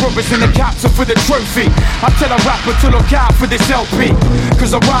B-brothers in the caps are for the trophy. I tell a rapper to look out for this LP,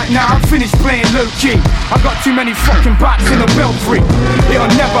 cause right now I'm finished playing low key. I got too many fucking bats in the belfry. It'll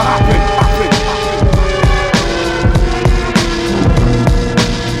never happen.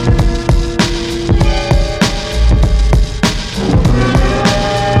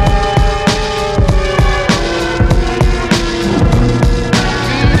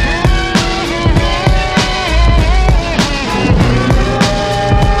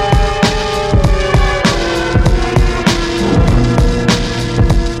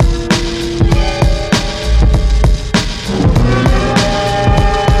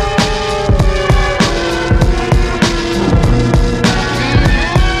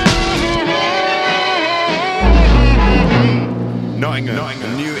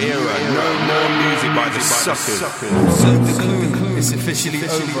 Serve the Clue, it's officially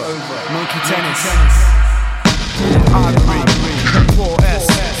over. Monkey Tennis. Ivory, 4S,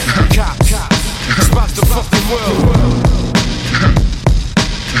 Caps, smash the fucking world.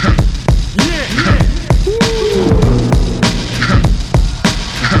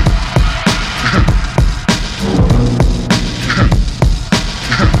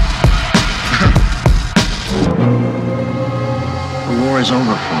 The war is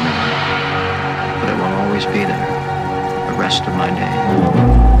over for me, but it will always be there the rest of my days.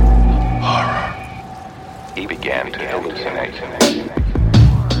 Horror. He began to hallucinate.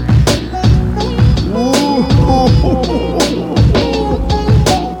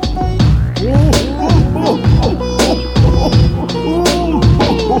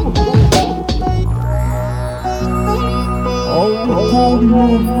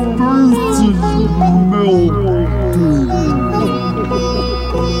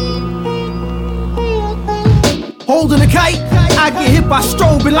 Holding a kite, I get hit by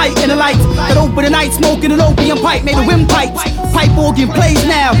strobing light and the lights that open the night, smoking an opium pipe made of windpipes. Pipe organ plays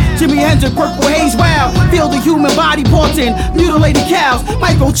now, Jimi Hendrix, Purple Haze, wow. Feel the human body parts in mutilated cows.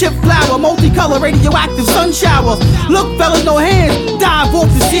 Microchip flower, multicolor radioactive sun showers. Look fellas, no hands, dive off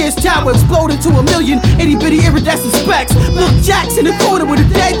the Sears Tower. Explode into a million itty bitty iridescent specks. Look, Jack's in the corner with a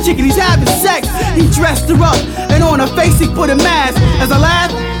dead chicken, he's having sex. He dressed her up, and on her face he put a mask. As I laugh,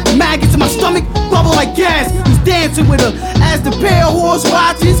 maggots in my stomach bubble like gas. He's dancing with her as the pale horse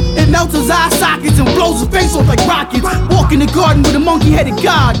watches. It melts his eye sockets and blows his face off like rockets. Walk in the garden with a monkey-headed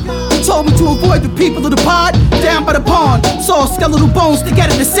god. He told me to avoid the people of the pod. Down by the pond, saw skeletal bones stick out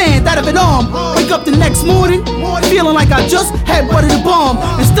of the sand out of an arm. Wake up the next morning, feeling like I just had butted a bomb,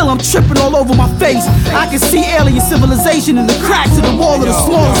 and still I'm tripping all over my face. I can see alien civilization in the cracks of the wall of the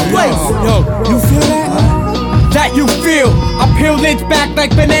smallest place. Yo, you feel that? That you feel. I peel lids back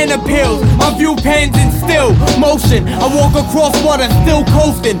like banana peels. My view pans in still motion. I walk across water, still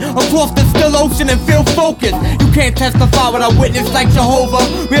coasting across the still ocean and feel focused. You can't testify what I witnessed like Jehovah.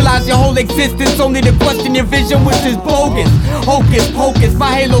 Realize your whole existence only to question your vision, which is bogus. Hocus pocus,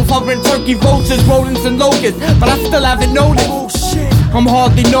 my halo's hovering turkey vultures, rodents and locusts, but I still haven't noticed. I'm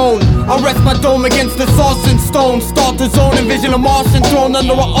hardly known. I rest my dome against the sauce and stone. Start to zone, envision a Martian throne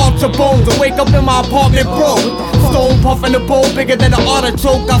under an arch of bones. I wake up in my apartment broke. stone, puffing a bowl bigger than an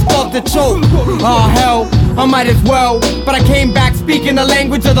artichoke. I start to choke. Oh hell, I might as well. But I came back speaking the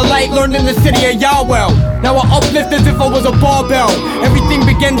language of the light, learned in the city of Yahweh. Now I uplift as if I was a barbell. Everything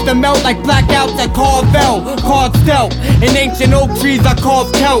begins to melt like blackouts at Carvel. Carved stealth. In ancient oak trees I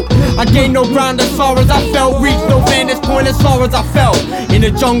carved kelp. I gained no ground as far as I felt. Reached no vantage point as far as I felt. In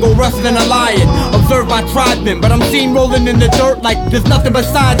the jungle rustling a lion. Observe my tribesmen, but I'm seen rolling in the dirt like there's nothing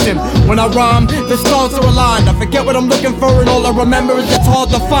besides him. When I rhyme, the stars are aligned. I forget what I'm looking for and all I remember is it's hard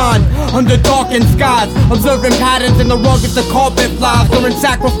to find. Under darkened skies, observing patterns in the rug as the carpet flies. During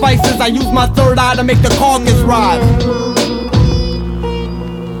sacrifices, I use my third eye to make the carcass rise.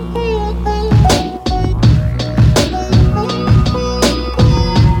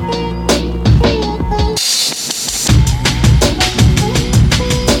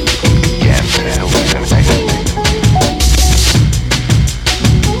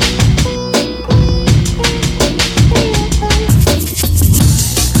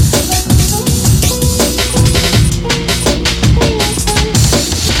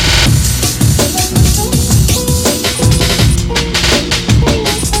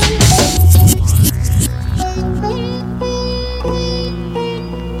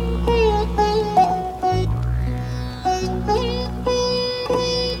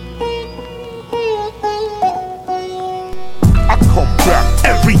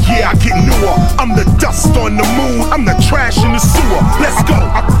 I'm the dust on the moon, I'm the trash in the sewer. Let's go.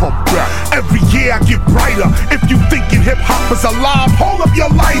 I come back. Every year I get brighter. If you thinking hip hop is alive, hold up your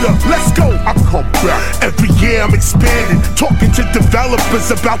lighter. Let's go. I come back. Every year I'm expanding, talking to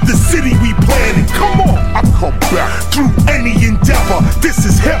developers about the city we planning. Come on. I come back. Through any endeavor, this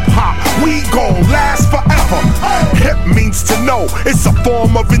is hip hop. We gon' last forever. Hip means to know. It's a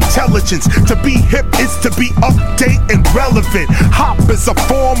form of intelligence. To be hip is to be update and relevant. Hop is a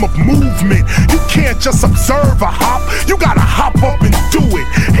form of movement. You can't just observe a hop, you gotta hop up and do it.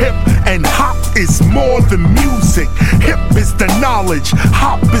 Hip and hop is more than music. Hip is the knowledge,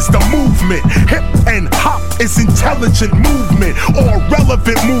 hop is the movement. Hip and hop is intelligent movement or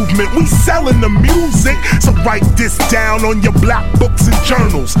relevant movement. We selling the music, so write this down on your black books and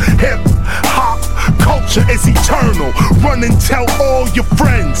journals. Hip hop culture is eternal. Run and tell all your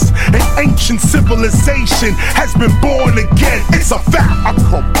friends. An ancient civilization has been born again. It's a fact. I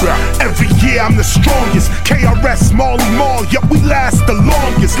come back. Every year I'm the strongest. KRS, Marley Marl, yep, we last the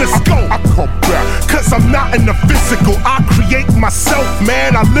longest. Let's go. I come back. Cause I'm not in the physical. I create myself,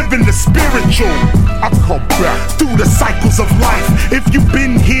 man. I live in the spiritual. I come back. Through the cycles of life. If you've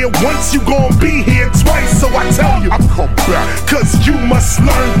been here once, you gon' be here twice. So I tell you, I come back. Cause you must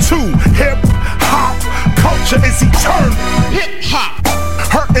learn too. Hip hop culture is eternal. Hip hop.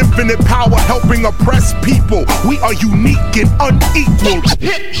 Her infinite power helping oppress people. We are unique and unequal.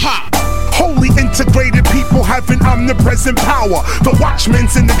 Hip hop. Wholly integrated people having omnipresent power. The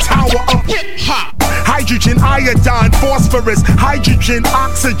watchmen's in the tower of hip hop. Hydrogen, iodine, phosphorus. Hydrogen,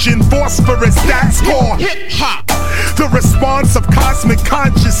 oxygen, phosphorus. That's called hip hop. The response of cosmic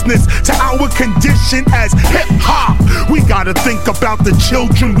consciousness to our condition as hip hop. We gotta think about the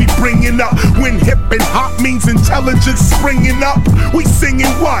children we bringing up. When hip and hop means intelligence springing up. We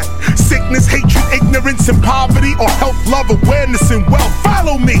singing what? Sickness, hatred, ignorance, and poverty, or health, love, awareness, and wealth.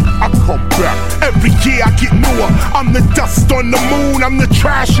 Follow me. I come back. Every year I get newer. I'm the dust on the moon. I'm the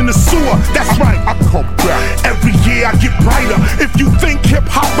trash in the sewer. That's right. I come back. Every year I get brighter. If you think hip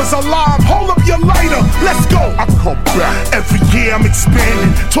hop is alive, hold up your lighter. Let's go. I come back. Every year I'm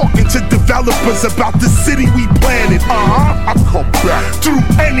expanding, talking to developers about the city we planted. I come back. Through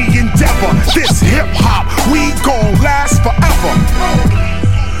any endeavor, this hip hop, we gon' last forever.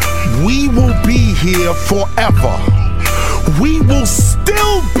 We will be here forever. We will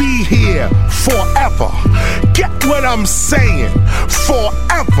still be here forever. Get what I'm saying?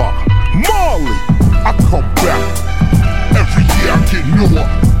 Forever. Marley, I come back. Every year I get newer.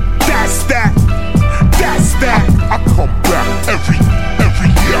 That's that. That's that. I come back. Every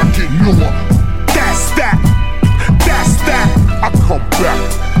year I get newer. That's that. That's that. I come back.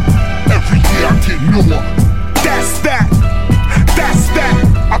 Every year I get newer. That's that. That's that.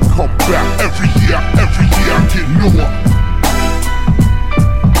 I come back. Every year I get newer.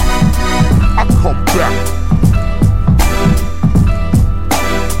 I come back.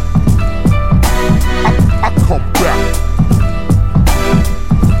 I come back.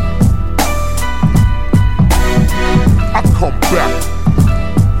 I come back.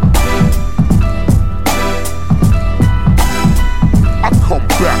 I come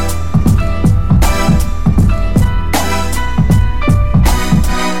back.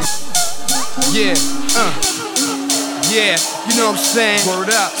 Yeah, yeah, you know what I'm saying? Word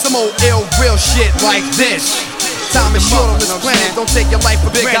up. Some old ill real shit like this. Time is short on this planet, don't take your life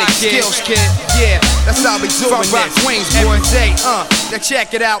for granted, kid. Skills, kid. Yeah, that's how we doing this. Queens, every day, now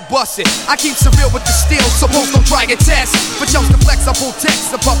check it out, bust it. I keep surreal with the steel, so most don't try and test. For jumps to flex, I pull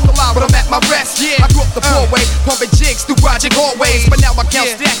text, I puff the line, but I'm at my rest. Yeah, I grew up the poor way, pumping jigs through project hallways. But now I count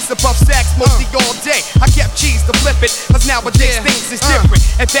stacks, I puff sacks mostly all day. I kept cheese to flip it, cause nowadays things is different.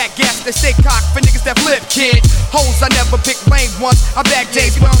 And back gas, they stay cocked for niggas that flip, kid. Hoes, I never picked lame ones. I back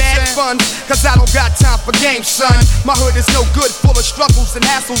days with mad fun, cause I don't got time for games, son. My hood is no good, full of struggles and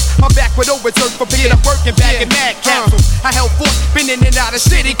hassles. My back with overturf for being up working back in mad capsules. I held forth, been in and out of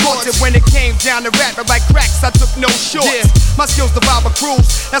city courts. And when it came down to rapping like cracks, I took no shorts. My skills devour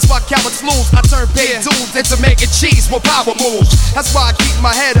crews, that's why cowards lose. I turn paid dudes into making cheese with power moves. That's why I keep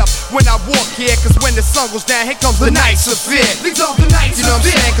my head up when I walk here, cause when the sun goes down, here comes the nights of fear. These are the nights, you know what I'm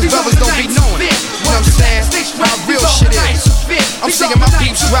saying? Cause brothers don't be knowing, you know what I'm saying? How real shit is. I'm singing my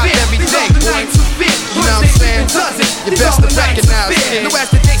peeps drop every day, boy. You know what I'm saying? You best to recognize it. No, as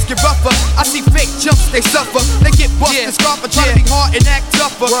the days get rougher, I see fake jumps, they suffer. They get busted, scarper, try to be hard and act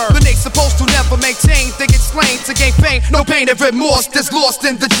tougher. When they supposed to never maintain, they get slain to gain fame. No pain and remorse that's lost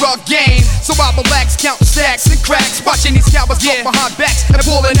in the drug game. So I relax, count stacks and cracks, watching these cowards walk behind backs and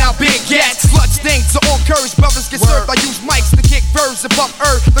pulling out big gats. Blood stains are on courage, brothers get served. I use mics to kick birds and pump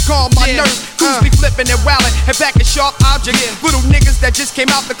earth to calm my nerves. Crews be flipping and wildin' and packing sharp objects. Little niggas that just came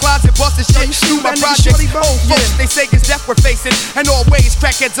out the closet, bustin' shit through my projects. Old folks, they say it's death we're facing, and always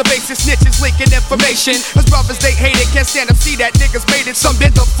crackheads are basic snitches leaking information. Cause brothers they hate it, can't stand to see that niggas made it. Some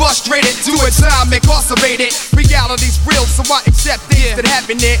been frustrated, doing time incarcerated. Reality's real, so I accept things that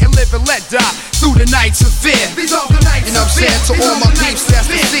happen there and live and let die through the nights of fear. These are the nights, you know what I'm saying? To all my peeps that's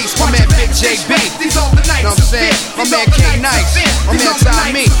deceased, my man Big JB, these are the nights, you know what I'm saying? My man K Nice, my man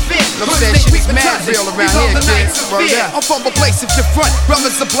Tommy, you know what I'm saying? Shit's mad real around here, kid. I'm from a place if you front,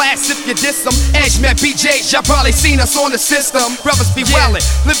 brothers are blast if you diss them. Edge man BJs, y'all probably seen us on the system. Brothers be wildin',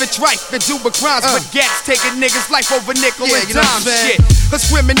 living trife and doing crimes with gas, taking niggas' life over nickel and dime shit. Cause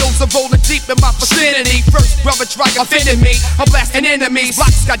criminals are rolling deep in my vicinity. First brother try offending me, I'm blasting enemies.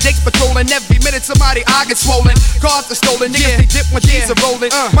 Blocks got jakes patrolling, every minute somebody I get swollen. Cars are stolen, niggas they dip when these are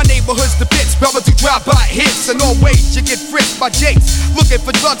rolling. My neighborhood's the pits, brothers do drive-by hits. And always you get frisked by jakes, looking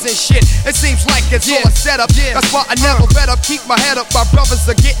for drugs and shit. It seems like it's all a setup, that's why I never let up. Keep my head up, my brothers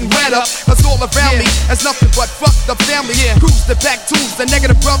are getting wet up. Cause all around me, there's nothing but fucked up family. Crews the back tools, the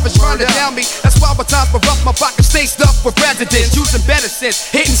negative brothers trying to down me. That's why my times were rough, my pockets stay stuffed with residents. Using medicines,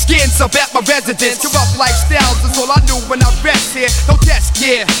 hitting skins up at my residence. Corrupt lifestyles is all I knew when I rest here. No desk,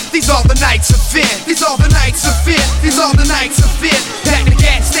 these are the nights of fear. These are the nights of fear. These are the nights of fear. Pack the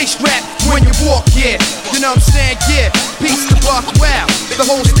gas, stay strapped when you walk here. You know what I'm saying? Peace to Buck Wow, the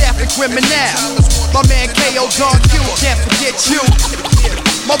whole staff is criminal. My man K.O. Don Q, can't forget you.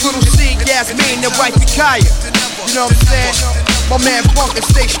 My little C, Yasmin, and wifey Kaya. You know what I'm saying? My man Funk and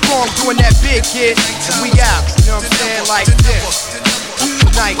stay strong doing that big, kid. And we out, you know what I'm saying? Like this.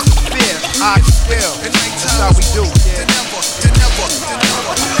 Night, fear, I feel. That's how we do, kid.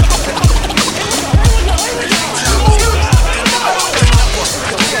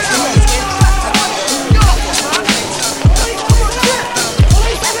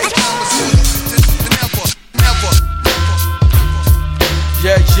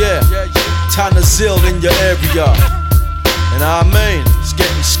 Yeah, Tanazil in your area. And I mean, it's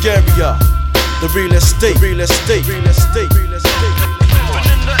getting scarier. The real estate.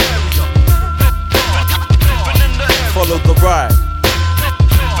 Follow the ride.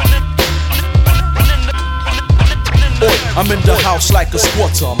 I'm in the house like a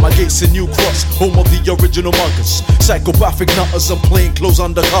squatter. My gates in New Cross, home of the original muggers. Psychopathic nutters and plain clothes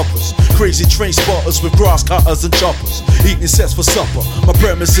undercovers. Crazy train spotters with grass cutters and choppers. Eating sets for supper. My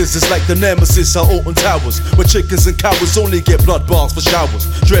premises is like the nemesis of Alton Towers, where chickens and cowards only get blood baths for showers.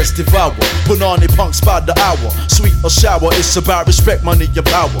 Dress devour, banana punks by the hour. Sweet or sour, it's about respect, money, and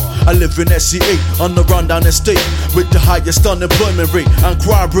power. I live in SC8 on the rundown estate with the highest unemployment rate and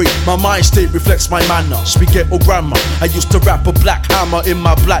crime rate. My mind state reflects my manner. Spaghetti or grandma. I used to rap a black hammer in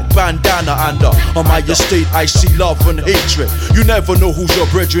my black bandana, and on my estate I see love and hatred. You never know who's your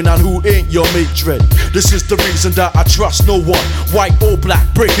brethren and who ain't your matron. This is the reason that I trust no one, white or black.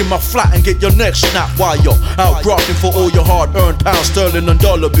 Breaking my flat and get your neck snapped while you're out grafting for all your hard-earned pounds, sterling and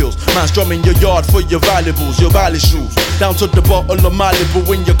dollar bills. Man's drumming your yard for your valuables, your valley shoes, down to the bottle of Malibu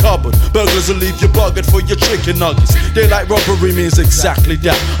in your cupboard. Burglars will leave you buggered for your chicken nuggets. Daylight robbery means exactly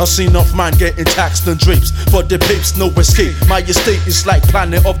that. I've seen enough man getting taxed and drapes, but the papes no escape. My estate is like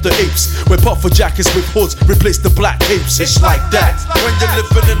Planet of the Apes, where puffer jackets with hoods replace the black capes. It's like that when you're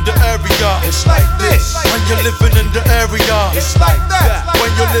living in the area. It's like this when you're living in the area. It's like that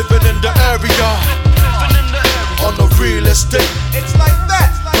when you're living in the area. On the real estate, it's like that.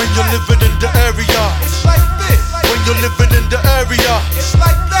 When you're living in the area, it's like this. When you're living in the area, it's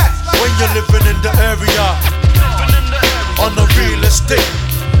like that. When you're living in the area, on the real estate.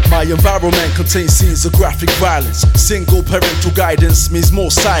 My environment contains scenes of graphic violence. Single parental guidance means more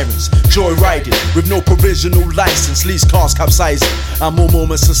sirens. Joyriding with no provisional license leaves cars capsizing and more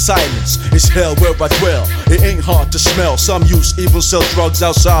moments of silence. It's hell where I dwell. It ain't hard to smell. Some use even sell drugs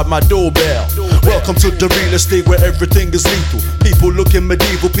outside my doorbell. Welcome to the real estate where everything is lethal. People looking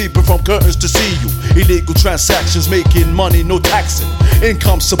medieval, people from curtains to see you. Illegal transactions making money, no taxing.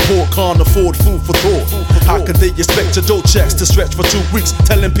 Income support can't afford food for thought. How can they expect to do checks to stretch for 2 weeks?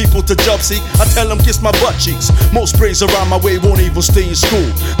 Telling people to job seek, I tell them kiss my butt cheeks. Most sprays around my way won't even stay in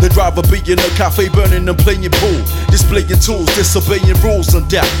school. They'd rather be in a cafe burning and playing pool. Displaying tools, disobeying rules and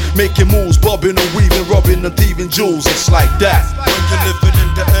that. Making moves, bobbing and weaving, robbing and thieving jewels. It's like that. When you're living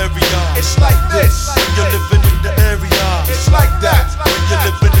in the area, it's like this. When you're living in the area, it's like that. When you're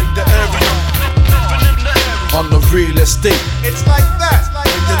living in the area, on the real estate, it's like that.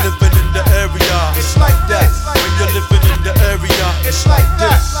 When you're living in the area, it's like that. When you're living in the area, it's like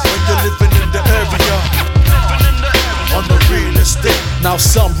that. When you're living in the area, on the real estate. Now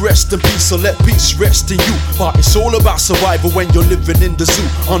some rest in peace, so let peace rest in you. But it's all about survival when you're living in the zoo.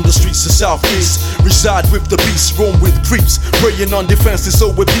 On the streets of Southeast, reside with the beast, roam with creeps, preying on defenses,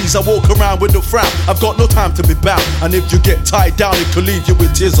 so with peace I walk around with a frown. I've got no time to be bound, and if you get tied down it could leave you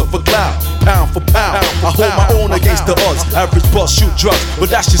with tears of a clown. Pound for pound, I hold my own against the odds. Average boss shoot drugs, but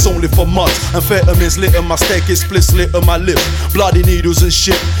that's just only for months. Amphetamines lit on my steak, it's split slit on my lips. Bloody needles and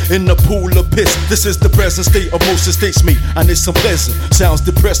shit in the pool of piss. This is the present state of most estates me, and it's unpleasant, sounds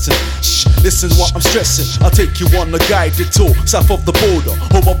depressing. Shh, listen what I'm stressing. I'll take you on a guided tour, south of the border,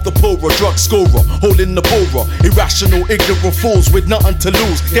 home of the poorer, drug scorer, holding the poorer. Irrational, ignorant fools with nothing to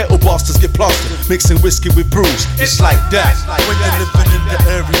lose. Ghetto bastards get plastered, mixing whiskey with brews. It's like that. When you're living in the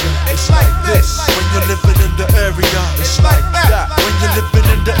area, it's like this. When you're living in the area, it's like that. When you're living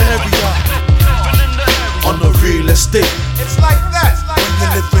in the area, on the real estate, it's like that. When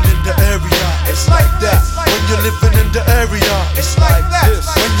you're living in the area, it's like that. When you're living in the area, it's like that.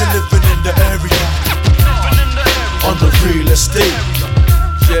 When you're living in the area, on the real estate.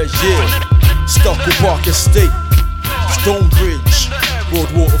 Yeah, yeah. Stockwell Park Estate, Stonebridge,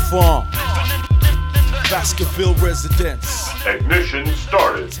 Broadwater Farm, Baskerville Residence. Ignition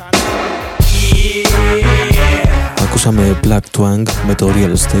started. Ακούσαμε Black Twang με το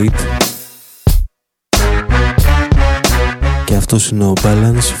Real Estate. Και αυτός είναι ο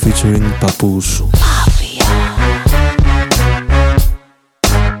Balance featuring Papoose.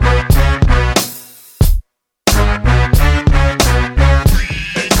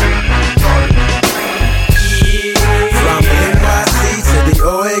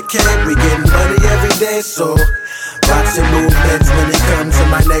 We getting money every day, so watching movements when it comes to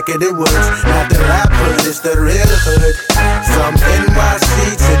my neck of the woods. Not the rapper, it's the real hood. From NYC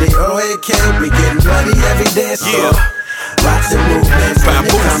to the OAK, we getting money every day, so watching movements when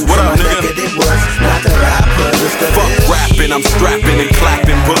it comes to my neck of the woods. Not the rapper, it's the real hood. Rapping, I'm strapping and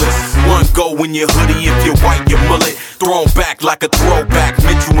clapping bullets. One go in your hoodie if you're white, your mullet. Thrown back like a throwback,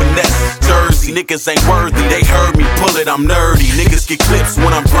 Mitchell and Ness. Jersey, niggas ain't worthy, they heard me pull it, I'm nerdy. Niggas get clips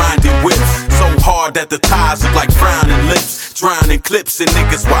when I'm grinding whips. So hard that the ties look like frowning lips. Drowning clips and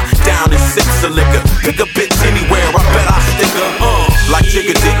niggas while down in sips of liquor. Pick a bitch anywhere, I bet I stick her. Like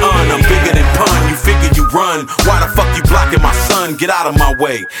Jigga did I'm bigger than pun. You figure you run, why the fuck you blocking my son? Get out of my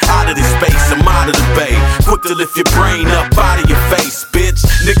way, out of this space, I'm out of the bay. Quick to lift your brain up out of your face, bitch.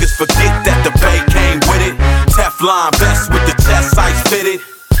 Niggas forget that the bay came with it. Teflon vest with the chest size fitted.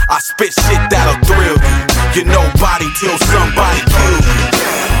 I spit shit that'll thrill you. You're nobody till somebody kills you.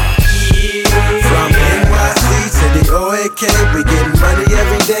 From NYC to the OAK, we getting money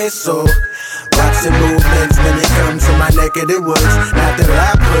every day, so watching movements when it comes to my neck of the woods. Not the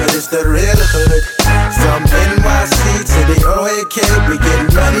rap hood, it's the real hood. From NYC to the OAK, we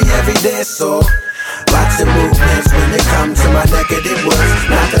getting money every day, so watching movements when it comes to my neck of the woods.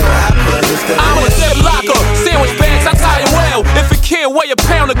 Not the rap hood, it's the real hood. I'm a zip locker, sandwich bags, I tie it well. If it can't weigh a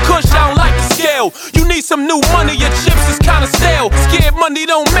pound of kush, I don't like the scale. You need some new money, your chips is kinda stale. Scared money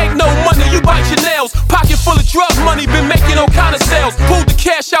don't make no money, you bite your nails. Pocket full of drug money, been making all kind of sales. Pulled the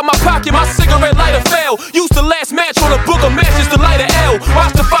cash out my pocket, my cigarette lighter fell. Used the last match on a book of matches to light a L.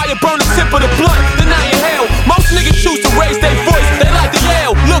 Watch the fire burn the tip of the blunt, then I inhale. Most niggas choose to raise their voice, they like to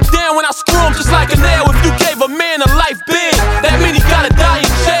yell. Look down when I screw 'em just like a nail. If you gave a man a life bid, that mean he gotta die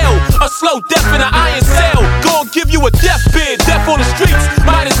in jail. A slow death in an iron cell. Gon' give you a death bid, death on the streets.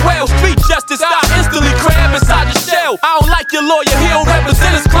 Might as well street justice, I instantly crab inside your shell. I don't like your lawyer, he don't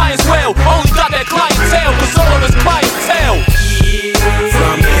represent his clients well. Only got that clientele, cause all of his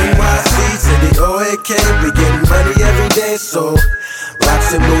day, so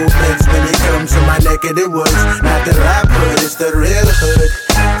rocks and movements when it comes to my neck of the woods. Not the rap hood, it's the real hood.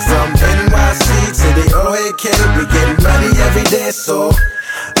 From NYC to the OAK, we getting money every day, so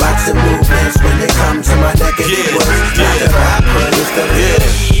rocks and movements when it comes to my neck of the woods. Not the rap hood, it's the real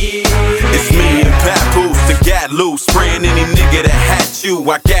hood. It's me and Papoose to got loose, spraying any nigga that had you.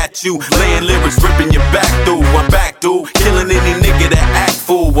 I got you, laying lyrics, ripping your back through. I'm back through, killing any nigga that act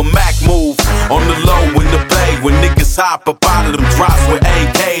fool. A Mac move on the low in the bay when niggas hop up out of them drops with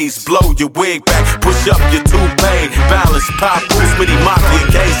AKs. Blow your wig back, push up your toupee, balance Papoose, Mitty Mafia,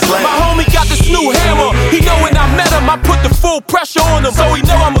 K-Slay. My homie got this new hammer. He know when I met him, I put the full pressure on him, so he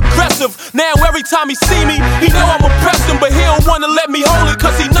know I'm aggressive. Now every time he see me, he know I'm oppressed him, but he don't wanna let me hold it,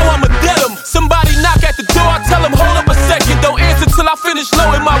 cause he know I'ma dead him. Somebody knock at the door, I tell him hold up a second. Don't answer till I finish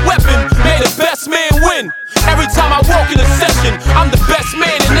loading my weapon. May the best man win. Every time I walk in a session, I'm the best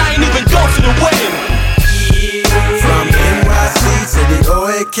man and I ain't even go to the wedding. From NYC to the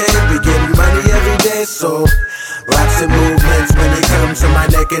OAK, we getting money every day, so rocks and movements when it comes to my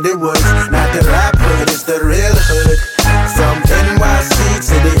neck of the woods. Not the rap hood, it's the real hood. From NYC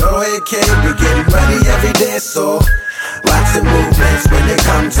to the OAK, we getting money every day, so rocks and movements when it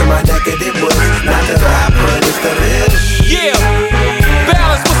comes to my neck of the woods. Not the rap hood, it's the real. Yeah,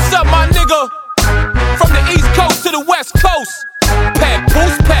 balance, what's up, my nigga? From the East Coast to the West Coast.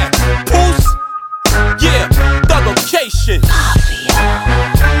 Papoose, Papoose. Yeah, thug location.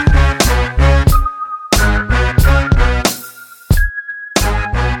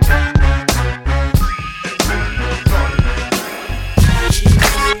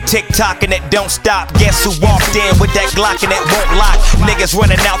 TikTok and it don't stop. Guess who walked in with that Glock and it won't lock? Niggas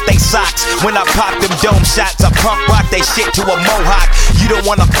running out they socks. When I pop them dome shots, I punk rock they shit to a mohawk. You don't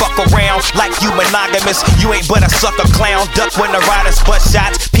wanna fuck around like you monogamous. You ain't but a sucker clown. Duck when the riders butt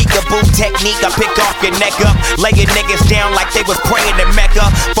shots. Peekaboo technique, I pick off your neck up. Laying niggas down like they was praying in Mecca.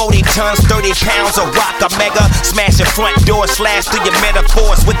 40 tons, 30 pounds of rock, a mega. Smash your front door, slash through your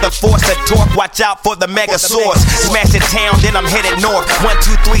metaphors. With the force of torque, watch out for the mega source. Smash the town, then I'm headed north. 1,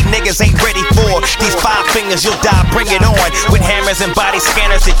 2, 3 niggas ain't ready for these 5 fingers, you'll die, bring it on. With hammers and body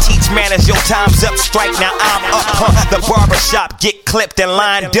scanners that teach manners. Your time's up, strike, now I'm up, The barbershop get clipped and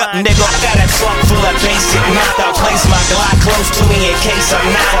lined up, nigga. I got a trunk full of basic knock. I'll place my Glock close to me in case I'm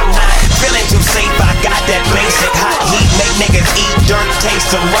not feeling too safe. I got that basic hot heat, make niggas eat dirt, taste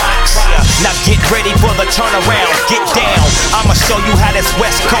some rocks. Now get ready for the turnaround, get down. I'ma show you how this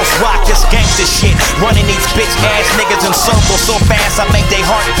West Coast rock, this gangster shit. Running these bitch ass niggas in circles so fast I make they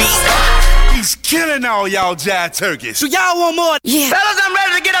heart beat. He's killing all y'all jive turkeys. So y'all want more? Yeah. Fellas, I'm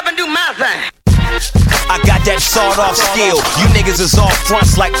ready to get up and do my thing. I got that sawed-off skill. You niggas is all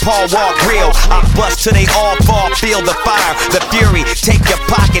fronts like Paul Wall Grill. I bust till they all fall, feel the fire, the fury. Take your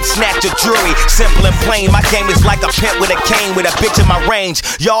pocket, snatch your jewelry. Simple and plain, my game is like a pimp with a cane, with a bitch in my range.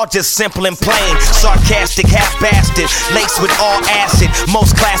 Y'all just simple and plain. Sarcastic, half-bastard, laced with all acid.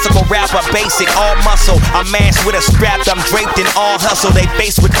 Most classical rapper, basic, all muscle. I'm mashed with a strap, I'm draped in all hustle. They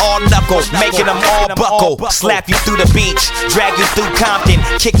face with all knuckle, making them all buckle. Slap you through the beach, drag you through Compton,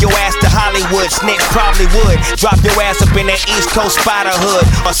 kick your ass to Hollywood. Snitch probably would drop your ass up in that East Coast spider hood,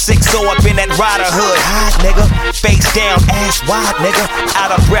 or 6-0 up in that rider hood. Hide, nigga, face down, ass wide, nigga. Out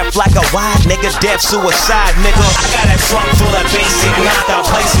of breath like a wide nigga, death suicide, nigga. I got a trunk full of basic knock. I'll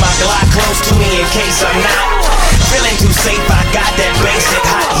place my Glock close to me in case I'm not feeling too safe. I got that basic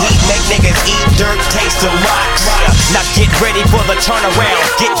hot heat, make niggas eat dirt, taste some rocks. Now get ready for the turnaround,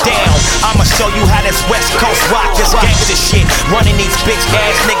 get down. I'ma show you how this West Coast rock, this gangster shit. Running these bitch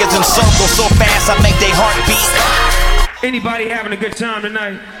ass niggas in circles so fast I make they heart beat. Anybody having a good time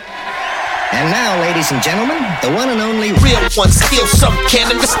tonight? And now, ladies and gentlemen, the one and only real one. Still some can't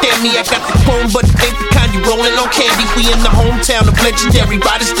understand me. I got the chrome, but it ain't the kind you rolling on candy. We in the hometown of legendary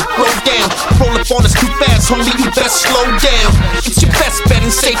riders that throw down. Roll up on us too fast, homie, you best slow down. It's your best bet and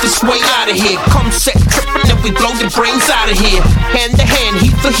safest way out of here. Come set trippin' and we blow the brains out of here. Hand to hand,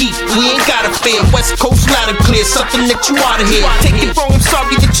 heat for heat, we ain't gotta fear. West Coast loud and clear, something that you oughta hear. Take it wrong, I'm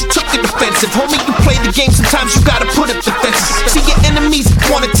sorry that you took it offensive. Homie, you play the game, sometimes you gotta put up defenses. See your enemies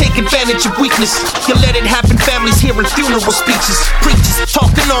wanna take advantage of weakness. You let it happen, families hearing funeral speeches. Preachers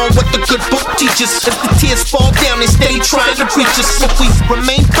talking on what the good book teaches. As the tears fall down, they stay trying to preach us. If we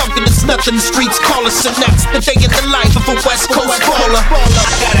remain thumping, it's nothing the streets call us. And that's the day in the life of a West Coast baller.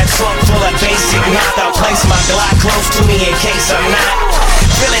 I got a trunk full of basic knock. I'll place my Glock close to me in case I'm not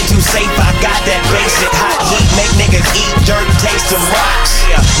feeling too safe. I got that basic hot heat, make niggas eat dirt, taste some rocks.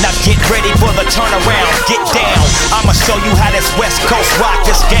 Now get ready for the turnaround, get down. I'ma show you how this West Coast rock,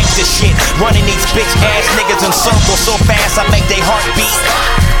 this gangster shit. Running these bitch ass niggas in circles so fast I make they heart beat.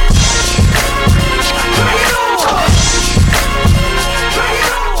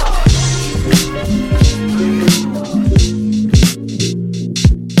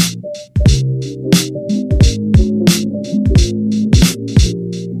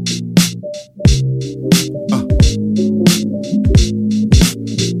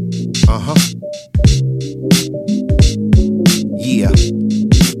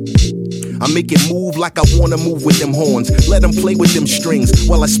 make it move like I wanna move with them horns. Let them play with them strings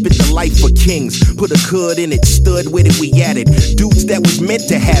while I spit the life for kings. Put a hood in it, stood with it, we at it. Dudes that was meant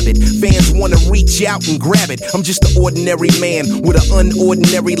to have it. Fans wanna reach out and grab it. I'm just an ordinary man with an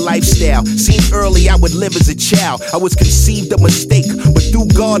unordinary lifestyle. Seen early I would live as a child. I was conceived a mistake, but through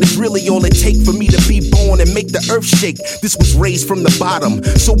God is really all it take for me to be born and make the earth shake. This was raised from the bottom,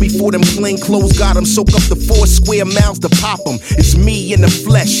 so before them plain clothes got them, soak up the 4 square miles to pop them. It's me in the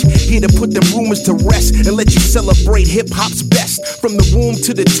flesh, here to put them rumors to rest and let you celebrate hip-hop's best. From the womb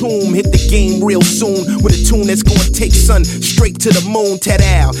to the tomb, hit the game real soon with a tune that's gonna take son straight to the moon.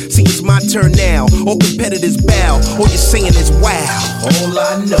 Tad-ow, see it's my turn now. All competitors bow, all you're saying is wow. All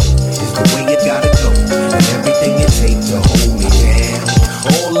I know is the way it gotta go, and everything it takes to hold me down.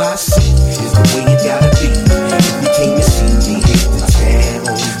 All I see is the way it gotta be. If you came to see me, hit the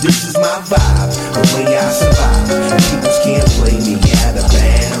town. This is my vibe, the way I survive. People can't play me out of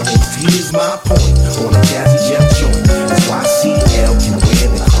bounds. Here's my point on a Jazzy Jeff joint. That's why CL can wear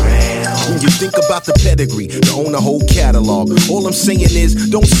the crown. When you think about the pedigree, to own a whole catalog, all I'm saying is,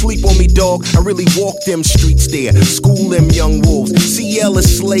 don't sleep on me, dog. I really walk them streets there, school them young wolves. CL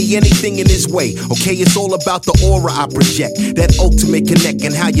is slay anything in his way. Okay, it's all about the aura I project, that ultimate connect,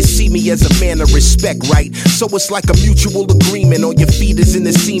 and how you see me as a man of respect, right? So it's like a mutual agreement. On your feet is in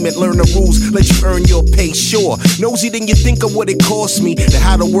the cement. Learn the rules, let you earn your pay, sure. Nosy, then you think of what it cost me, to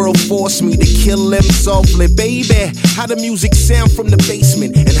how the world forced me to kill them softly, baby. How the music sound from the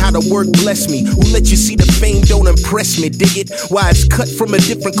basement, and how the work bless me. Who let you see the fame don't impress me, dig it? Why it's cut from a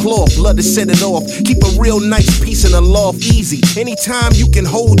different cloth, love to set it off. Keep a real nice piece in the loft, easy. Anytime you can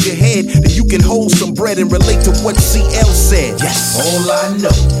hold your head, then you can hold some bread and relate to what CL said. Yes. All I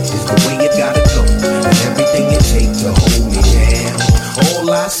know is the way it gotta go, and everything it takes to hold me down. All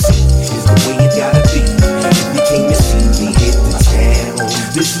I see is the way it gotta be. If you came to see me, hit the town.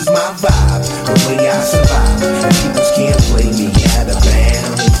 This is my vibe, the way I survive. People can't play me out of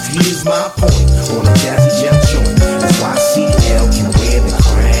bounds. Here's my point on a Jazzy Jeff joint. That's why CL can wear the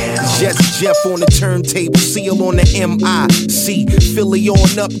crown. Jazzy Jeff on the turntable, seal on the MIC. Philly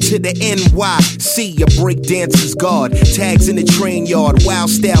on up to the NYC. A breakdancer's guard, tags in the train yard. Wild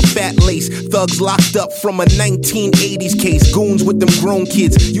style, fat lace, thugs locked up from a 1980s case. Goons with them grown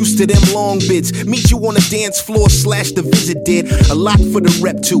kids, used to them long bids. Meet you on the dance floor / the visit did. A lot for the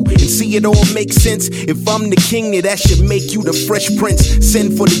rep too, and see it all makes sense. If I'm the king, then that should make you the Fresh Prince.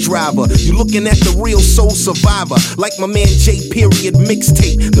 Send for the driver, you looking at the real soul survivor. Like my man J. Period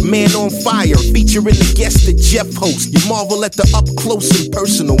mixtape, the man on fire, featuring the guest that Jeff hosts. You marvel at the up close and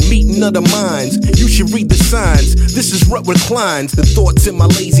personal meeting of the minds. You should read the signs, this is what reclines. The thoughts in my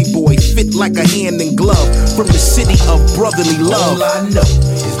lazy boy fit like a hand in glove, from the city of brotherly love. All I know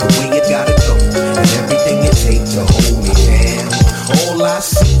is the way it gotta go, and everything it takes to hold me down. All I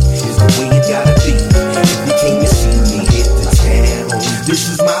see is the way it gotta be. If you came to see me, hit the town. This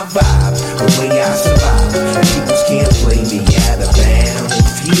is my vibe, the way I survive. People can't play me out of bounds.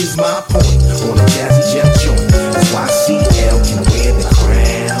 Here's my point on a Jazzy Jeff joint. That's why CL can wear the crown.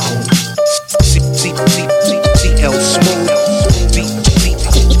 CL smooth. CL smooth.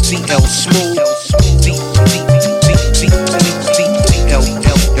 CL smooth. CL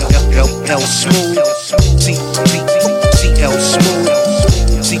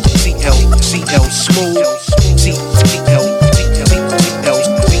smooth. CL smooth.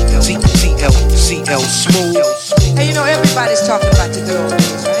 CL smooth. Hey, you know everybody's talking about the good old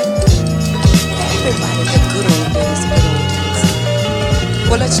days, right? Everybody, the good old days, the good old days.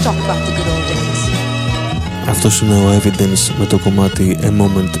 Well, let's talk about the good old days. Αυτός είναι ο Evidence με το κομμάτι A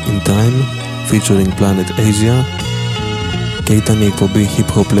Moment in Time featuring Planet Asia, και ήταν η εκπομπή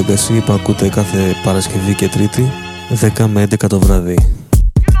Hip Hop Legacy που ακούτε κάθε Παρασκευή και Τρίτη 10 με 11 το βράδυ.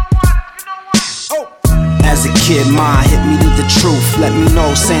 As a kid, Ma hit me with the truth. Let me know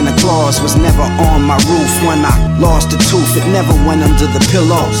Santa Claus was never on my roof. When I lost a tooth, it never went under the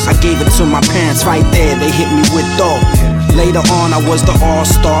pillows. I gave it to my parents right there, they hit me with dope. Later on, I was the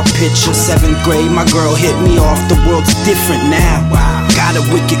all-star pitcher. 7th grade, my girl hit me off. The world's different now. Got a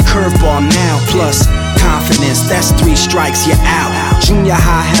wicked curveball now, plus confidence, that's 3 strikes, you're out. Junior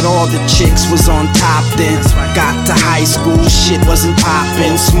high had all the chicks, was on top then. Got to high school, shit wasn't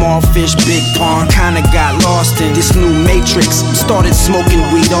poppin'. Small fish, big pond, kinda got lost in this new matrix. Started smoking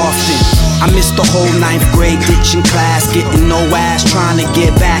weed often. I missed the whole 9th grade, ditching class, getting no ass, trying to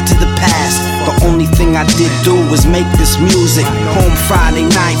get back to the past. The only thing I did do was make this music. Home Friday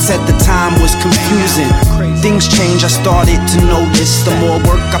nights at the time was confusing. Things change, I started to notice. The more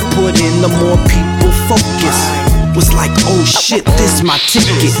work I put in, the more people focus. Was like, oh shit, this my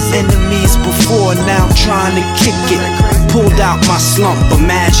ticket. Enemies before, now trying to kick it. Pulled out my slump,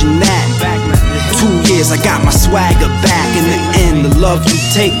 imagine that. 2 years, I got my swagger back. In the end, the love you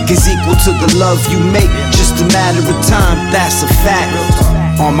take is equal to the love you make. Just a matter of time, that's a fact.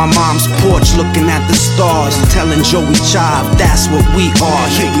 On my mom's porch, looking at the stars, telling Joey Chive, that's what we are.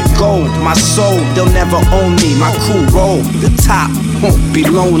 Here we go, my soul, they'll never own me. My crew roll, the top won't be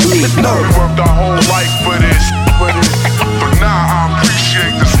lonely. No. We worked our whole life for this, but now I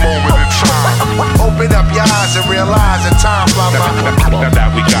appreciate this moment in time. Open up your eyes and realize that time fly by. Now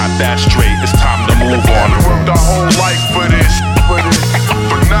that we got that straight, it's time to move on. We worked our whole life for this, but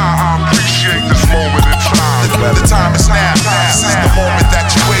now I appreciate this moment in time. The time is now. This is the moment that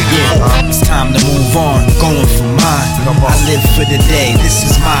you waited for. It's time to move on, going for mine. I live for the day, this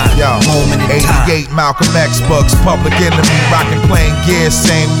is my moment in time. 88 Malcolm X books, Public Enemy, rockin' playing gear,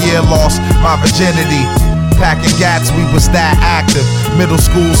 same year lost my virginity. Packing gats, we was that active. Middle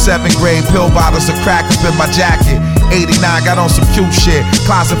school, 7th grade, pill bottles of crack up in my jacket. 89, got on some cute shit.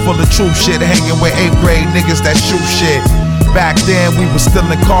 Closet full of true shit, hanging with 8th grade niggas that shoot shit. Back then, we was still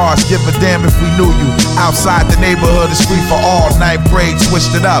in cars, give a damn if we knew you. Outside the neighborhood is free for all. 9th grade,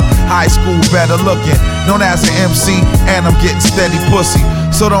 switched it up. High school, better looking. Known as an MC, and I'm getting steady pussy.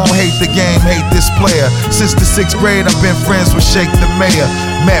 So don't hate the game, hate this player. Since the 6th grade, I've been friends with Shake the Mayor.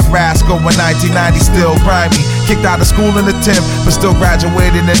 Met Rascal in 1990, still grimy. Kicked out of school in the 10th, but still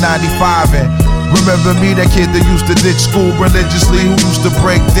graduated in 95. And remember me, that kid that used to ditch school religiously, who used to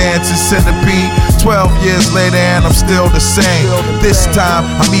break dance in Centipede. 12 years later and I'm still the same. This time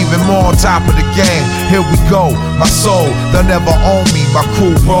I'm even more on top of the game. Here we go, my soul, they'll never own me. My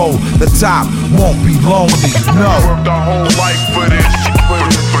crew roll, the top won't be lonely, no. I worked our whole life for this, but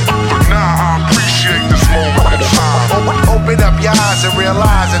now I appreciate this moment in time. Open up your eyes and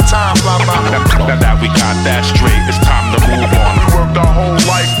realize that time fly by. Now that we got that straight, it's time to move on. We worked our whole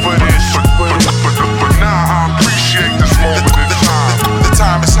life for this, but now I appreciate this moment in time. The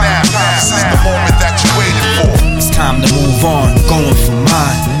time is now. This is the moment that you waited for. It's time to move on, going for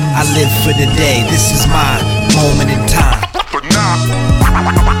mine. I live for the day, this is my moment in time. But now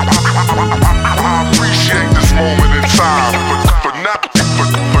I appreciate this moment in time. But now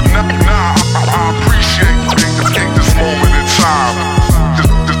I appreciate this moment in time.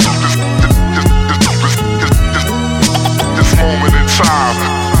 This moment in time.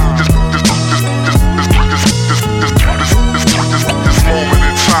 This moment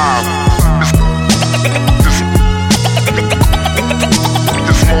in time.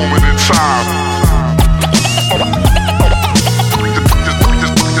 This moment in time.